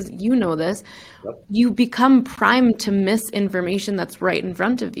information, because you know this. You become primed to miss information that's right in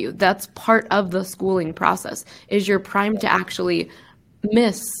front of you. That's part of the schooling process, is you're primed to actually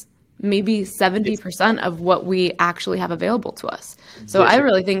miss maybe 70% of what we actually have available to us. So I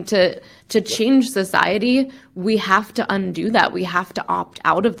really think to change society, we have to undo that. We have to opt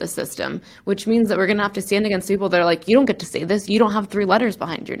out of the system, which means that we're going to have to stand against people that are like, you don't get to say this. You don't have 3 letters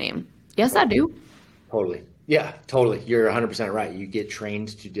behind your name. Yes, I do. Totally. Yeah, totally. You're 100% right. You get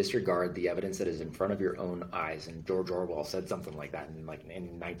trained to disregard the evidence that is in front of your own eyes. And George Orwell said something like that in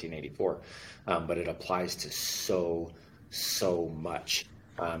 1984. But it applies to so much.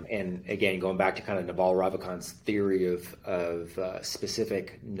 And again, going back to kind of Naval Ravikant's theory of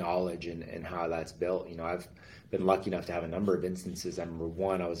specific knowledge and how that's built, I've been lucky enough to have a number of instances. I remember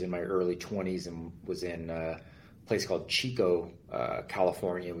one, I was in my early 20s and was in a place called Chico,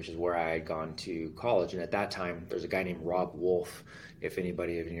 California, which is where I had gone to college. And at that time, there's a guy named Rob Wolf, if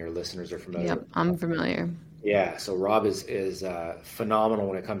anybody of your listeners are familiar. Yep, I'm familiar. Yeah, so Rob is phenomenal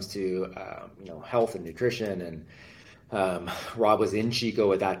when it comes to health and nutrition, and Rob was in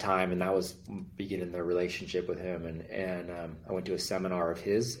Chico at that time, and that was beginning the relationship with him. And I went to a seminar of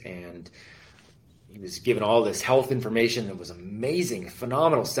his, and he was given all this health information. It was amazing,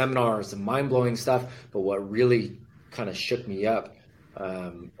 phenomenal seminar, some mind-blowing stuff. But what really kind of shook me up,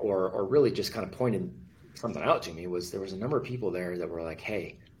 or really just kind of pointed something out to me, was there was a number of people there that were like,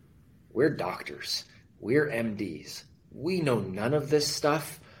 hey, we're doctors. We're MDs. We know none of this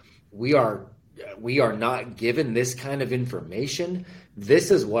stuff. We are not given this kind of information.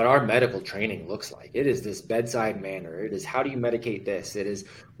 This is what our medical training looks like. It is this bedside manner. It is how do you medicate this? It is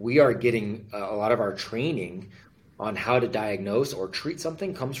we are getting a lot of our training on how to diagnose or treat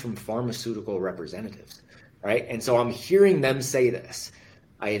something comes from pharmaceutical representatives, right? And so I'm hearing them say this.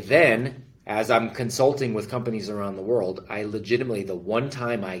 I then as I'm consulting with companies around the world, I legitimately, the one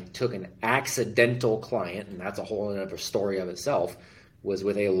time I took an accidental client, and that's a whole other story of itself, was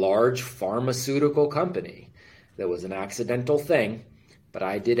with a large pharmaceutical company. That was an accidental thing, but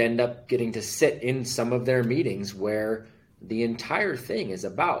I did end up getting to sit in some of their meetings where the entire thing is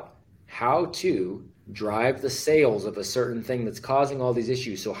about how to drive the sales of a certain thing that's causing all these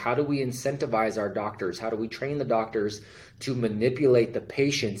issues. So how do we incentivize our doctors? How do we train the doctors to manipulate the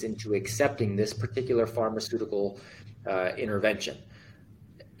patients into accepting this particular pharmaceutical intervention?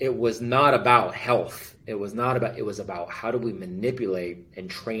 It was not about health. It was about how do we manipulate and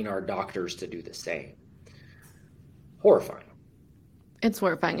train our doctors to do the same. Horrifying. It's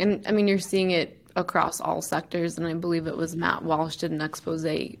horrifying. And I mean, you're seeing it across all sectors. And I believe it was Matt Walsh did an expose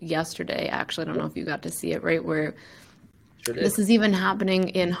yesterday. Actually, I don't know if you got to see it, right? Where Sure did. this is even happening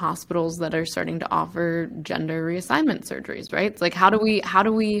in hospitals that are starting to offer gender reassignment surgeries, right? It's like how do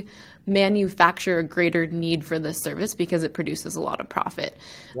we manufacture a greater need for this service because it produces a lot of profit?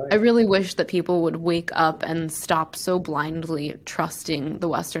 Right. I really wish that people would wake up and stop so blindly trusting the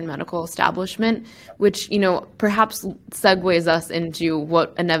Western medical establishment, which, perhaps segues us into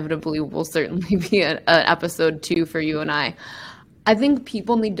what inevitably will certainly be an episode 2 for you and I. I think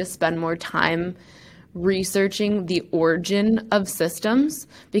people need to spend more time researching the origin of systems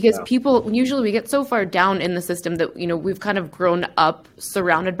because people usually we get so far down in the system that we've kind of grown up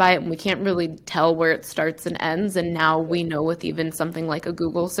surrounded by it and we can't really tell where it starts and ends, and now we know with even something like a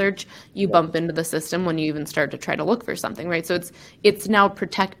Google search you bump into the system when you even start to try to look for something, right? So it's now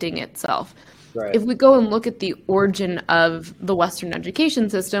protecting itself. Right. If we go and look at the origin of the Western education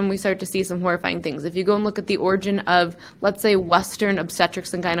system, we start to see some horrifying things. If you go and look at the origin of, let's say, Western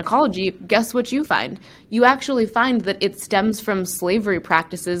obstetrics and gynecology, guess what you find? You actually find that it stems from slavery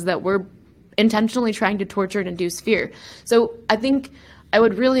practices that were intentionally trying to torture and induce fear. So I think I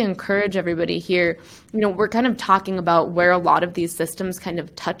would really encourage everybody here, we're kind of talking about where a lot of these systems kind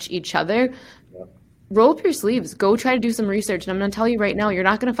of touch each other. Roll up your sleeves. Go try to do some research. And I'm going to tell you right now, you're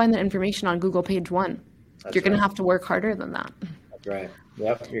not going to find that information on Google page 1. You're going to have to work harder than that. That's right.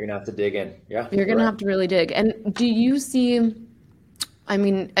 Yep. You're going to have to dig in. Yeah. You're going to have to really dig. And do you see, I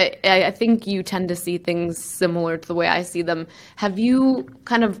mean, I think you tend to see things similar to the way I see them. Have you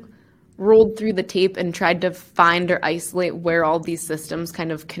kind of rolled through the tape and tried to find or isolate where all these systems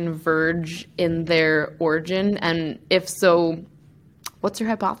kind of converge in their origin? And if so, what's your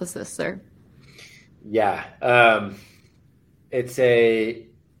hypothesis, sir? Yeah. It's a,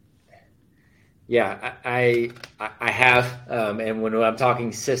 yeah, I have, and when I'm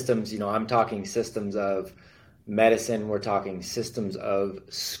talking systems, I'm talking systems of medicine, we're talking systems of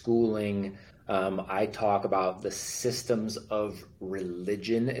schooling. I talk about the systems of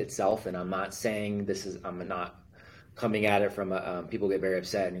religion itself, and I'm not saying I'm not coming at it from people get very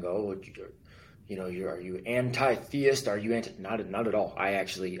upset and go, oh, are you anti-theist? Are you not at all. I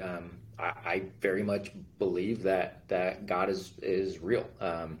actually, I very much believe that God is real.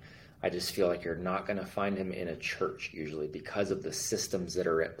 I just feel like you're not going to find him in a church usually because of the systems that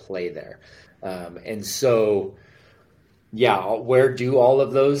are at play there. And so, yeah, where do all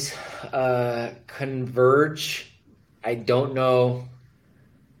of those converge? I don't know.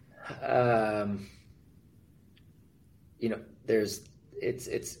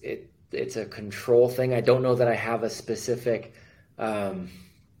 It's a control thing. I don't know that I have a specific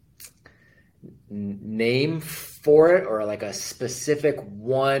name for it or like a specific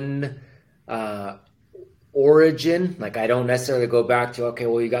one origin. Like I don't necessarily go back to, okay,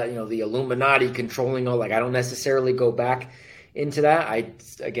 well, you got, the Illuminati controlling all, like I don't necessarily go back into that.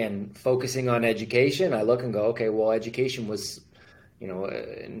 Again, focusing on education, I look and go, okay, well, education was,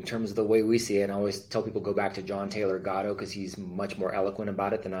 in terms of the way we see it, and I always tell people go back to John Taylor Gatto because he's much more eloquent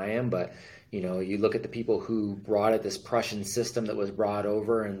about it than I am. But, you look at the people who brought it, this Prussian system that was brought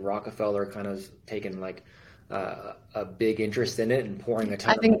over, and Rockefeller kind of taken like a big interest in it and pouring a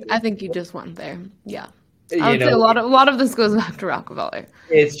ton of money. I think you just went there. Yeah. I would say a lot of this goes back to Rockefeller.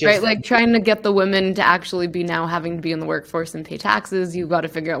 It's just right, like trying to get the women to actually be now having to be in the workforce and pay taxes. You've got to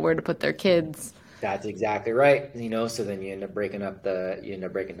figure out where to put their kids. That's exactly right. So then you end up breaking up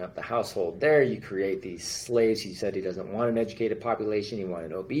the household there. You create these slaves. He said he doesn't want an educated population. He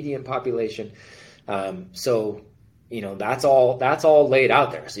wanted an obedient population. So that's all laid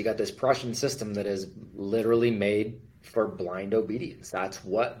out there. So you got this Prussian system that is literally made for blind obedience. That's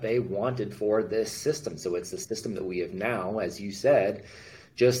what they wanted for this system. So it's the system that we have now, as you said,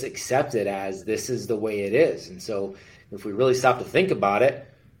 just accepted as this is the way it is. And so if we really stop to think about it,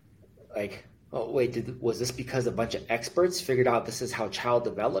 like Oh, wait, was this because a bunch of experts figured out this is how child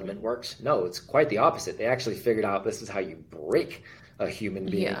development works? No, it's quite the opposite. They actually figured out this is how you break a human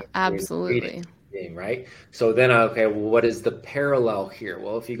being Yeah, into a absolutely. being, right? So then, okay, well, what is the parallel here?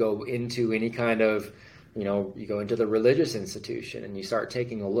 Well, if you go into any kind of, you go into the religious institution and you start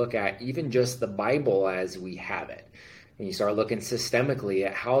taking a look at even just the Bible as we have it, and you start looking systemically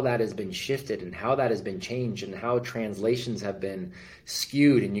at how that has been shifted and how that has been changed and how translations have been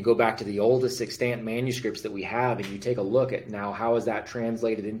skewed, and you go back to the oldest extant manuscripts that we have and you take a look at now how is that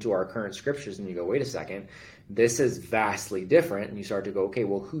translated into our current scriptures, and you go, wait a second, this is vastly different, and you start to go, okay,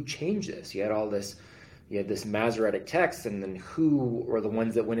 well, who changed this? You had this Masoretic text, and then who were the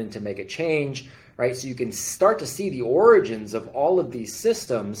ones that went in to make a change, right? So you can start to see the origins of all of these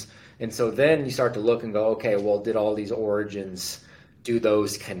systems. And so then you start to look and go, okay, well, did all these origins, do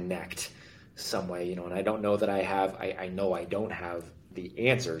those connect some way? And I don't know that I know I don't have the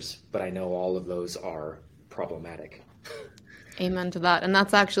answers, but I know all of those are problematic. Amen to that. And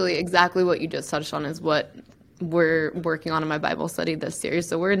that's actually exactly what you just touched on, is what we're working on in my Bible study this series.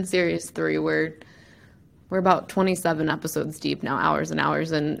 So we're in series 3. We're about 27 episodes deep now, hours and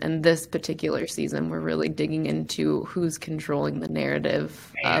hours. And this particular season, we're really digging into who's controlling the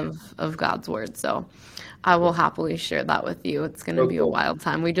narrative of God's word. So I will happily share that with you. It's going to be a wild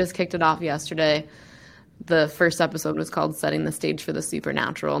time. We just kicked it off yesterday. The first episode was called Setting the Stage for the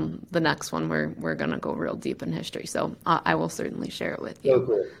Supernatural. The next one, we're going to go real deep in history. So I will certainly share it with you. So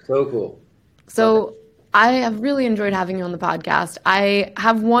cool. So cool. So I have really enjoyed having you on the podcast. I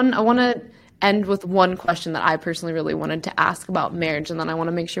want to end with one question that I personally really wanted to ask about marriage, and then I want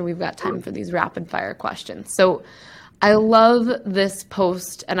to make sure we've got time for these rapid fire questions. So I love this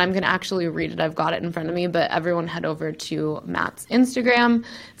post, and I'm going to actually read it. I've got it in front of me, but everyone head over to Matt's Instagram. It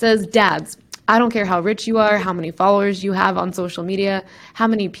says, "Dads, I don't care how rich you are, how many followers you have on social media, how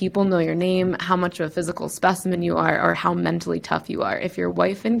many people know your name, how much of a physical specimen you are, or how mentally tough you are. If your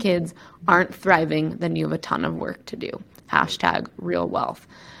wife and kids aren't thriving, then you have a ton of work to do. Hashtag real wealth."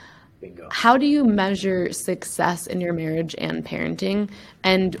 Bingo. How do you measure success in your marriage and parenting?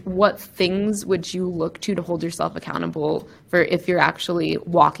 And what things would you look to hold yourself accountable for if you're actually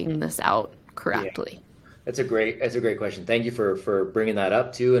walking this out correctly? Yeah. That's a great question. Thank you for bringing that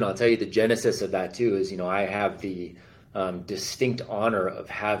up too. And I'll tell you the genesis of that too is, I have the distinct honor of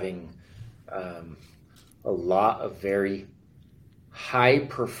having a lot of very high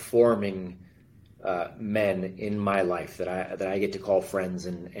performing men in my life that I get to call friends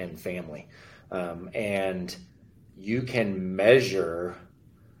and family. And you can measure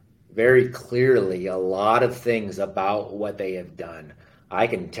very clearly a lot of things about what they have done. I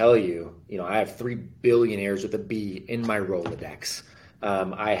can tell you, I have 3 billionaires with a B in my Rolodex.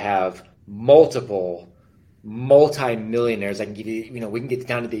 I have multiple multi-millionaires. I can give you, we can get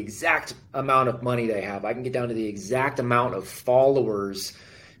down to the exact amount of money they have. I can get down to the exact amount of followers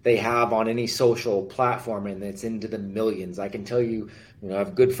they have on any social platform, and it's into the millions. I can tell you, I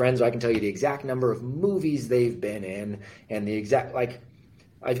have good friends. I can tell you the exact number of movies they've been in, and the exact,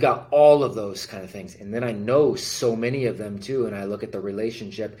 I've got all of those kind of things. And then I know so many of them too, and I look at the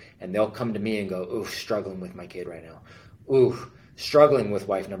relationship, and they'll come to me and go, "Ooh, struggling with my kid right now. Ooh, struggling with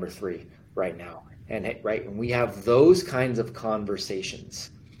wife number 3 right now." And we have those kinds of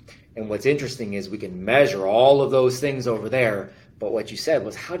conversations. And what's interesting is we can measure all of those things over there. But what you said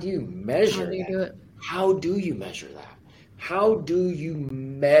was, how do you measure that? Do it? How do you measure that? How do you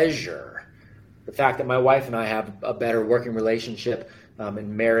measure the fact that my wife and I have a better working relationship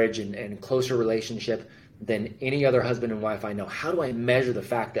in marriage and closer relationship than any other husband and wife I know? How do I measure the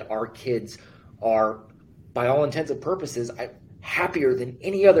fact that our kids are, by all intents and purposes, happier than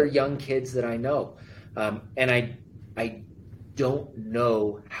any other young kids that I know? And I don't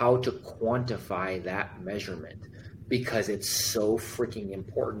know how to quantify that measurement, because it's so freaking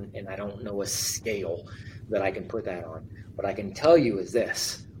important, and I don't know a scale that I can put that on. What I can tell you is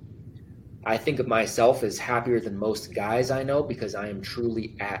this. I think of myself as happier than most guys I know because I am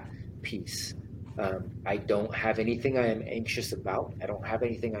truly at peace. I don't have anything I am anxious about. I don't have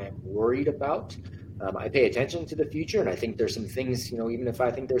anything I am worried about. I pay attention to the future, and I think there's some things, even if I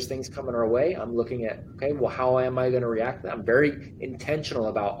think there's things coming our way, I'm looking at, okay, well, how am I going to react to that? I'm very intentional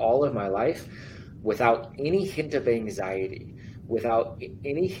about all of my life, without any hint of anxiety, without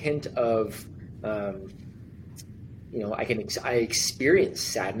any hint of, I experience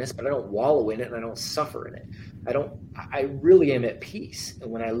sadness, but I don't wallow in it and I don't suffer in it. I really am at peace. And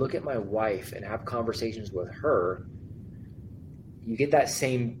when I look at my wife and have conversations with her, you get that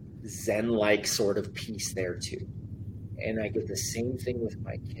same Zen-like sort of peace there too. And I get the same thing with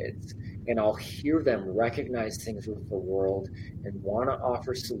my kids. And I'll hear them recognize things with the world and want to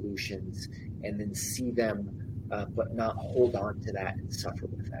offer solutions, and then see them, but not hold on to that and suffer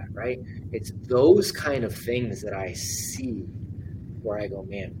with that, right? It's those kind of things that I see where I go,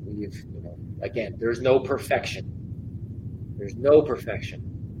 man, again, there's no perfection. There's no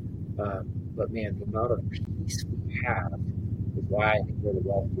perfection. But man, the amount of peace we have is why I think we're the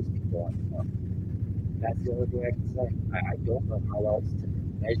wealthiest people on the planet. That's the only thing I can say. I don't know how else to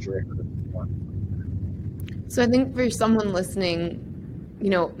measure it or to quantify So I think for someone listening,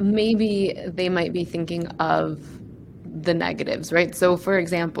 maybe they might be thinking of the negatives, right? So for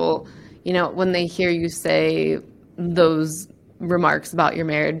example, when they hear you say those remarks about your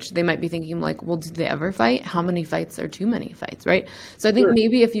marriage, they might be thinking like, well, did they ever fight? How many fights are too many fights, right? So I think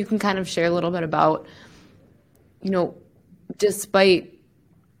maybe if you can kind of share a little bit about, despite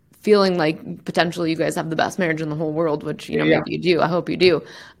feeling like potentially you guys have the best marriage in the whole world, which, maybe you do. I hope you do.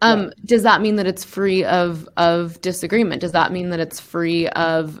 Does that mean that it's free of disagreement? Does that mean that it's free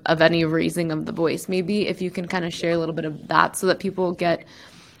of any raising of the voice? Maybe if you can kind of share a little bit of that so that people get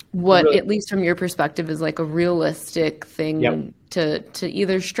what, at least from your perspective, is like a realistic thing to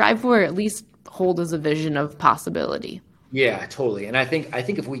either strive for or at least hold as a vision of possibility. Yeah, totally. And I think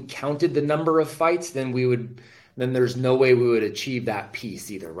if we counted the number of fights, then there's no way we would achieve that peace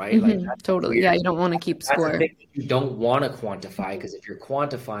either, right? Mm-hmm. Like that's Totally. weird. Yeah, you don't want to keep That's score. the thing you don't want to quantify, because if you're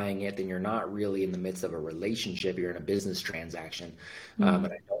quantifying it, then you're not really in the midst of a relationship. You're in a business transaction. And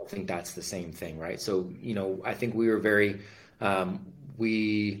I don't think that's the same thing, right? So, I think we were very,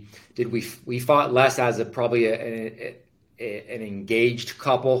 we fought less as an engaged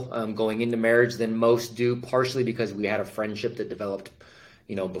couple going into marriage than most do, partially because we had a friendship that developed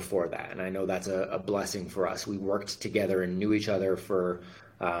before that. And I know that's a blessing for us. We worked together and knew each other for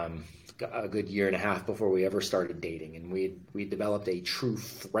a good year and a half before we ever started dating. And we developed a true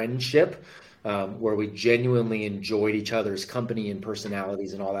friendship where we genuinely enjoyed each other's company and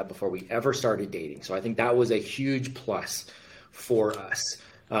personalities and all that before we ever started dating. So I think that was a huge plus for us.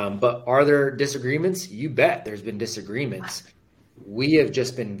 But are there disagreements? You bet there's been disagreements. We have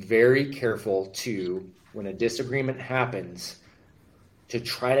just been very careful to, when a disagreement happens, to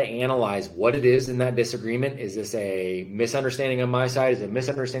try to analyze what it is in that disagreement. Is this a misunderstanding on my side? Is it a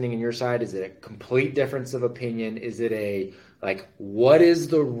misunderstanding on your side? Is it a complete difference of opinion? Is it what is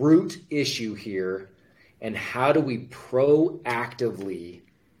the root issue here? And how do we proactively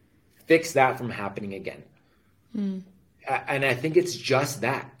fix that from happening again? And I think it's just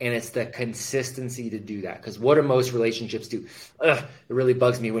that. And it's the consistency to do that. Because what do most relationships do? It really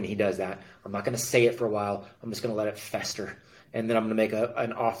bugs me when he does that. I'm not going to say it for a while. I'm just going to let it fester. And then I'm going to make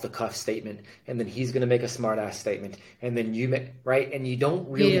an off-the-cuff statement. And then he's going to make a smart-ass statement. And then right? And you don't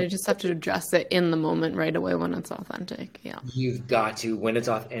really... Yeah, you just have to address it in the moment right away when it's authentic. Yeah. You've got to, when it's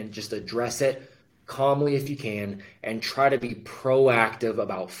off, and just address it calmly if you can, and try to be proactive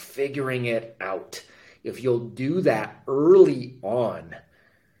about figuring it out. If you'll do that early on,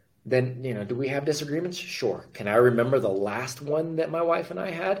 then, do we have disagreements? Sure. Can I remember the last one that my wife and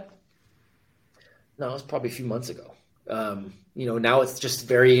I had? No, it was probably a few months ago. Now it's just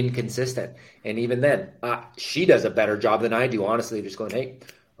very inconsistent. And even then, she does a better job than I do, honestly, just going, hey,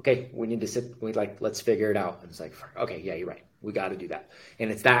 okay, we need to sit, let's figure it out. And it's like, okay, yeah, you're right. We got to do that.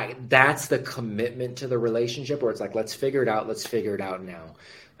 And it's that's the commitment to the relationship, where it's like, let's figure it out. Let's figure it out now.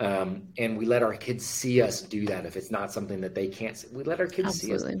 And we let our kids see us do that. If it's not something that they can't see, we let our kids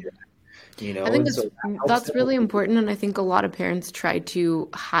see us do that. I think that's really important. And I think a lot of parents try to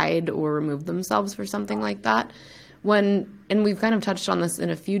hide or remove themselves for something like that. And we've kind of touched on this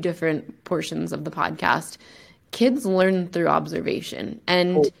in a few different portions of the podcast, kids learn through observation.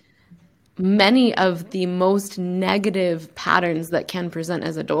 And many of the most negative patterns that can present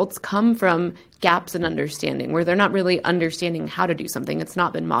as adults come from gaps in understanding, where they're not really understanding how to do something. It's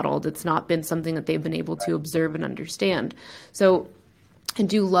not been modeled. It's not been something that they've been able to observe and understand. So I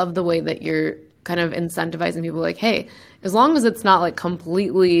do love the way that you're kind of incentivizing people like, hey, as long as it's not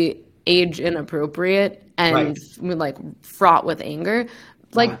completely age inappropriate and fraught with anger,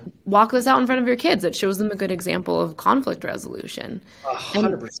 walk this out in front of your kids. It shows them a good example of conflict resolution.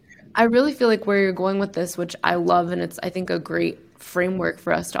 100%. I really feel like where you're going with this, which I love, and it's, I think, a great framework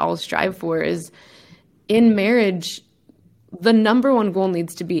for us to all strive for, is in marriage, the number one goal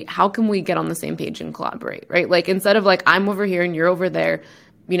needs to be, how can we get on the same page and collaborate, right? Instead of I'm over here and you're over there,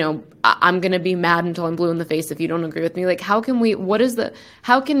 I'm going to be mad until I'm blue in the face if you don't agree with me. How can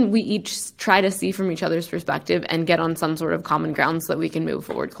we each try to see from each other's perspective and get on some sort of common ground so that we can move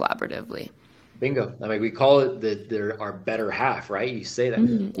forward collaboratively? Bingo. We call it our better half, right? You say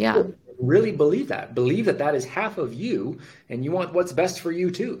that. Yeah. really believe that. Believe that that is half of you, and you want what's best for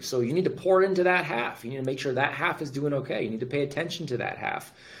you too. So you need to pour into that half. You need to make sure that half is doing okay. You need to pay attention to that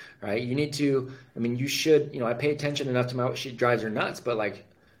half, right? You need to, I mean, you should, I pay attention enough to my what she drives her nuts, but like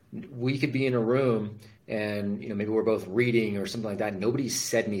we could be in a room and, maybe we're both reading or something like that. Nobody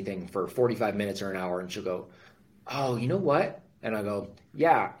said anything for 45 minutes or an hour, and she'll go, oh, you know what? And I go,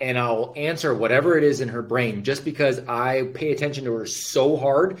 yeah. And I'll answer whatever it is in her brain just because I pay attention to her so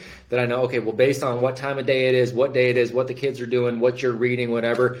hard that I know, okay, well, based on what time of day it is, what day it is, what the kids are doing, what you're reading,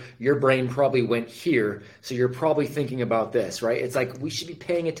 whatever, your brain probably went here. So you're probably thinking about this, right? It's like we should be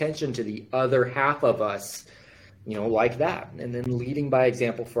paying attention to the other half of us, like that. And then leading by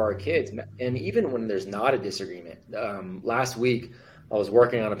example for our kids. And even when there's not a disagreement. Last week, I was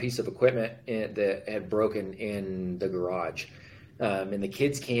working on a piece of equipment that had broken in the garage. And the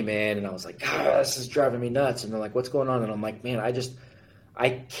kids came in and I was like, God, this is driving me nuts. And they're like, what's going on? And I'm like, man, I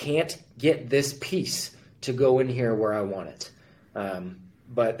can't get this piece to go in here where I want it.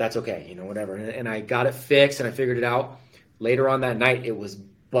 But that's okay, whatever. And I got it fixed and I figured it out. Later on that night, it was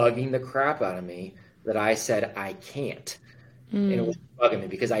bugging the crap out of me that I said, I can't. And it was bugging me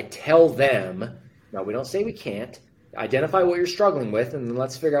because I tell them, no, we don't say we can't. Identify what you're struggling with, and then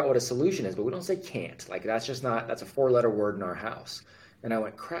let's figure out what a solution is. But we don't say can't. Like, that's a 4-letter word in our house. And I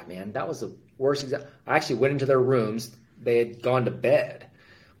went, crap, man, that was the worst example. I actually went into their rooms. They had gone to bed.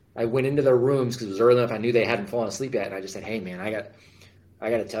 I went into their rooms because it was early enough. I knew they hadn't fallen asleep yet. And I just said, hey, man, I got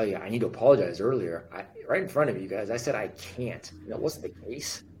to tell you, I need to apologize earlier. Right in front of you guys, I said I can't. And that wasn't the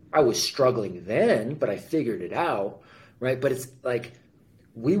case. I was struggling then, but I figured it out, right? But it's like,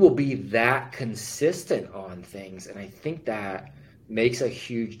 we will be that consistent on things. And I think that makes a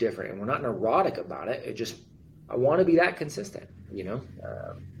huge difference. And we're not neurotic about it. I want to be that consistent,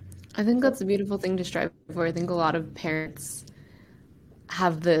 I think that's a beautiful thing to strive for. I think a lot of parents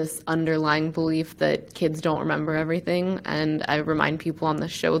have this underlying belief that kids don't remember everything. And I remind people on the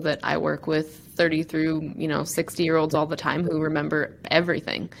show that I work with 30 through, 60-year-olds all the time who remember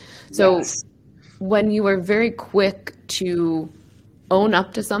everything. So yes. When you are very quick to own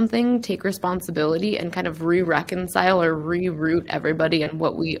up to something, take responsibility, and kind of re-reconcile or reroute everybody and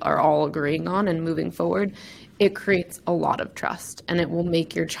what we are all agreeing on and moving forward, it creates a lot of trust, and it will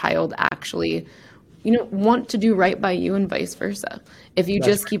make your child actually, want to do right by you and vice versa. If you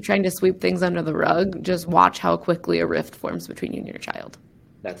just keep trying to sweep things under the rug, just watch how quickly a rift forms between you and your child.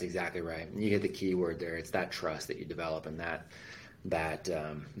 That's exactly right. You hit the key word there. It's that trust that you develop, and that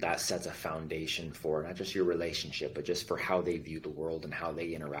sets a foundation for not just your relationship, but just for how they view the world and how they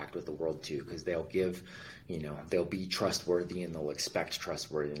interact with the world too. Because they'll they'll be trustworthy and they'll expect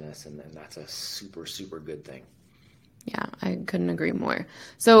trustworthiness, and that's a super, super good thing. Yeah, I couldn't agree more.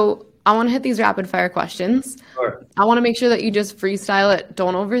 So I want to hit these rapid fire questions. Sure. I want to make sure that you just freestyle it.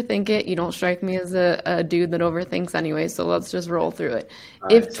 Don't overthink it. You don't strike me as a dude that overthinks anyway, so let's just roll through it.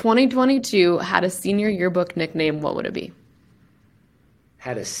 If 2022 had a senior yearbook nickname, what would it be?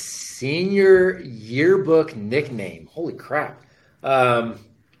 Had a senior yearbook nickname. Holy crap.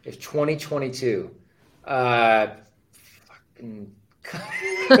 If 2022,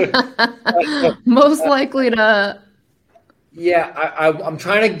 most likely to. Yeah, I'm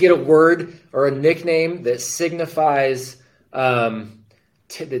trying to get a word or a nickname that signifies temper.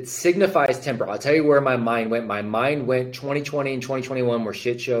 I'll tell you where my mind went. My mind went 2020 and 2021 were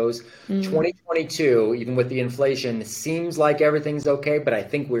shit shows. 2022, even with the inflation, seems like everything's okay, but I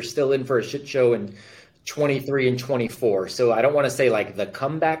think we're still in for a shit show in 23 and 24. So I don't want to say like the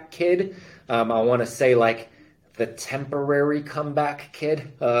comeback kid. I want to say like the temporary comeback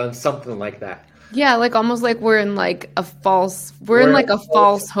kid, something like that. Yeah, like almost like we're in like a false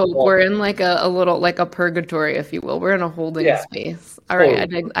hope. We're in like a little like a purgatory, if you will. We're in a holding space. All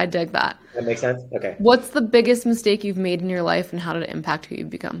right, I dig that. That makes sense? Okay. What's the biggest mistake you've made in your life, and how did it impact who you've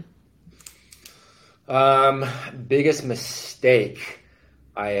become? Biggest mistake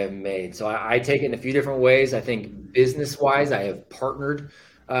I have made. So I take it in a few different ways. I think business-wise, I have partnered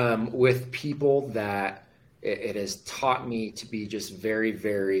with people that it has taught me to be just very,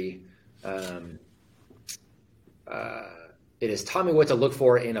 very it has taught me what to look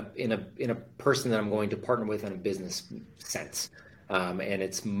for in a person that I'm going to partner with in a business sense. And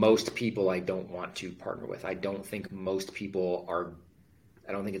it's most people I don't want to partner with. I don't think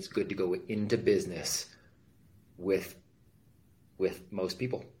it's good to go into business with most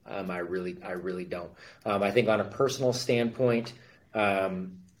people. I really don't. I think on a personal standpoint,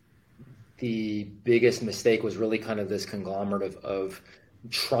 the biggest mistake was really kind of this conglomerate of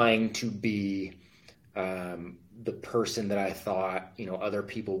trying to be the person that I thought, other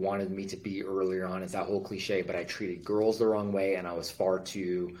people wanted me to be earlier on. It's that whole cliche, but I treated girls the wrong way, and I was far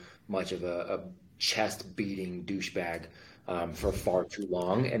too much of a chest beating douchebag for far too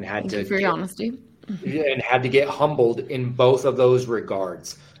long, and Thank you for your honesty. had to get humbled in both of those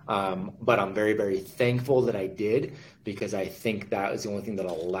regards. But I'm very, very thankful that I did, because I think that is the only thing that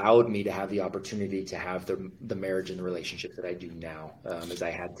allowed me to have the opportunity to have the marriage and the relationship that I do now. Is I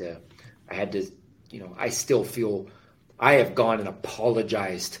had to, I still feel I have gone and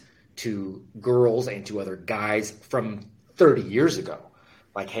apologized to girls and to other guys from 30 years ago.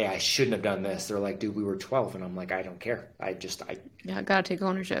 Like, hey, I shouldn't have done this. They're like, dude, we were 12. And I'm like, I don't care. I Gotta take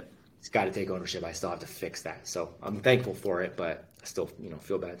ownership. It's got to take ownership. I still have to fix that. So I'm thankful for it, but I still,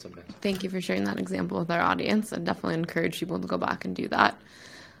 feel bad sometimes. Thank you for sharing that example with our audience. I definitely encourage people to go back and do that.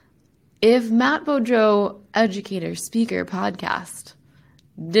 If Matt Beaudreau, educator, speaker, podcast,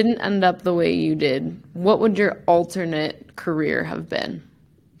 didn't end up the way you did, what would your alternate career have been?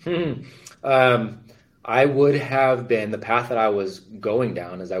 I would have been, the path that I was going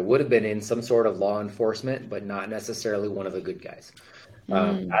down is I would have been in some sort of law enforcement, but not necessarily one of the good guys.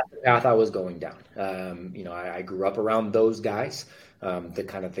 That's the path I was going down. I grew up around those guys, the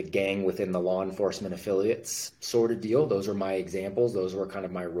kind of the gang within the law enforcement affiliates sort of deal. Those were my examples. Those were kind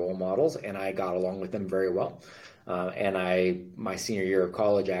of my role models, and I got along with them very well. My senior year of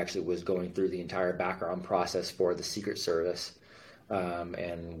college, I actually was going through the entire background process for the Secret Service,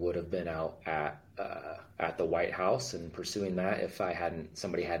 and would have been out at the White House and pursuing that if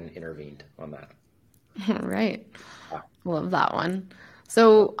somebody hadn't intervened on that. Right. Love that one.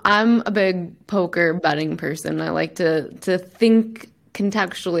 So I'm a big poker betting person. I like to think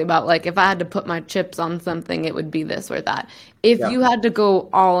contextually about, like, if I had to put my chips on something, it would be this or that. If you had to go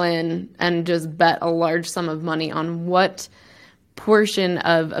all in and just bet a large sum of money on what portion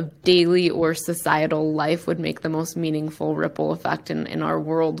of daily or societal life would make the most meaningful ripple effect in our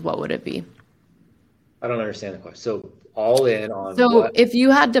world, what would it be? I don't understand the question. So all in on So what? if you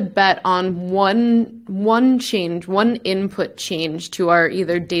had to bet on one change, one input change to our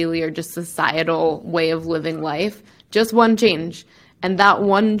either daily or just societal way of living life, just one change, and that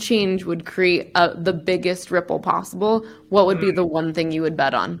one change would create the biggest ripple possible, what would be the one thing you would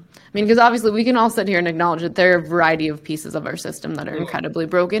bet on? I mean, because obviously we can all sit here and acknowledge that there are a variety of pieces of our system that are incredibly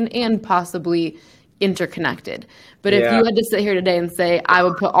broken and possibly interconnected. But if you had to sit here today and say, I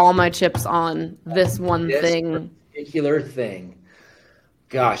would put all my chips on this one thing. Particular thing.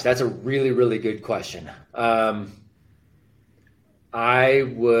 Gosh, that's a really, really good question. I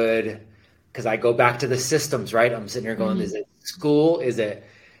would, because I go back to the systems, right? I'm sitting here going, is it school? Is it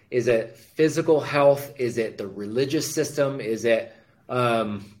physical health? Is it the religious system? Is it,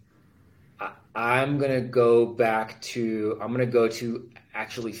 I'm going to go to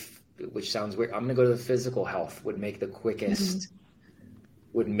actually, which sounds weird. I'm going to go to the physical health would make the quickest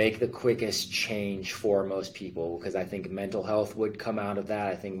change for most people, because I think mental health would come out of that.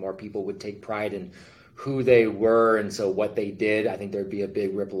 I think more people would take pride in who they were, and so what they did. I think there'd be a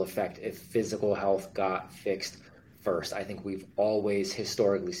big ripple effect if physical health got fixed first. I think we've always,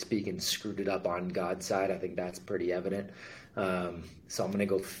 historically speaking, screwed it up on God's side. I think that's pretty evident. So I'm going to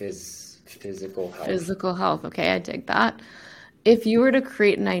go physical health. Physical health. Okay, I dig that. If you were to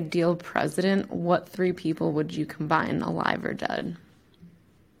create an ideal president, what three people would you combine, alive or dead?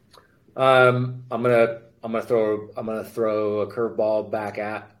 I'm gonna throw a curveball back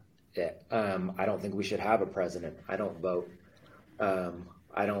at it. I don't think we should have a president. I don't vote. I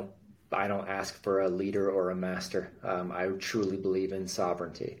don't ask for a leader or a master. I truly believe in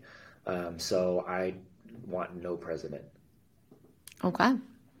sovereignty. So I want no president. Okay.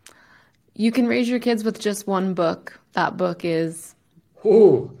 You can raise your kids with just one book. That book is?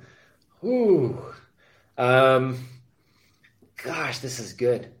 Gosh, this is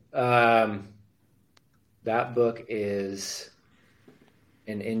good. That book is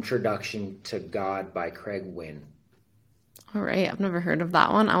An Introduction to God by Craig Wynn. All right. I've never heard of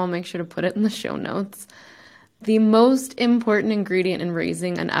that one. I will make sure to put it in the show notes. The most important ingredient in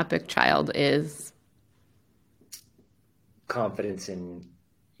raising an epic child is? Confidence in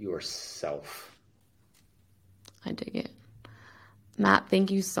yourself. I dig it. Matt,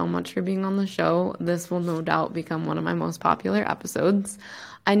 thank you so much for being on the show. This will no doubt become one of my most popular episodes.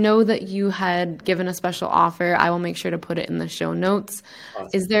 I know that you had given a special offer. I will make sure to put it in the show notes. Awesome.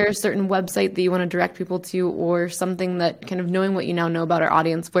 Is there a certain website that you want to direct people to, or something that, kind of knowing what you now know about our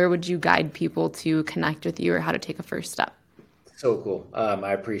audience, where would you guide people to connect with you or how to take a first step? So cool.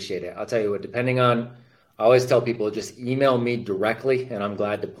 I appreciate it. I'll tell you what, I always tell people, just email me directly, and I'm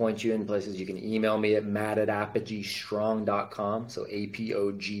glad to point you in places. You can email me at matt@apogeestrong.com. So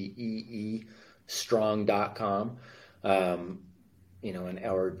APOGEE strong.com.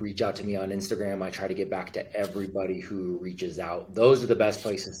 or reach out to me on Instagram. I try to get back to everybody who reaches out. Those are the best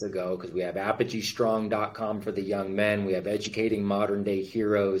places to go, because we have apogeestrong.com for the young men. We have Educating Modern Day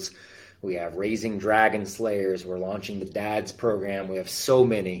Heroes. We have Raising Dragon Slayers. We're launching the Dads program. We have so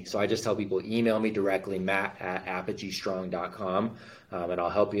many. So I just tell people, email me directly, matt@apogeestrong.com, and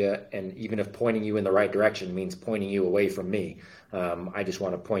I'll help you. And even if pointing you in the right direction means pointing you away from me, I just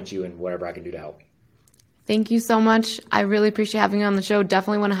want to point you in whatever I can do to help. Thank you so much. I really appreciate having you on the show.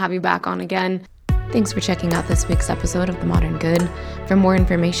 Definitely want to have you back on again. Thanks for checking out this week's episode of The Modern Good. For more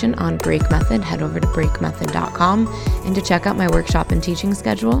information on Break Method, head over to breakmethod.com, and to check out my workshop and teaching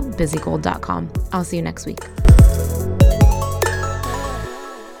schedule, busygold.com. I'll see you next week.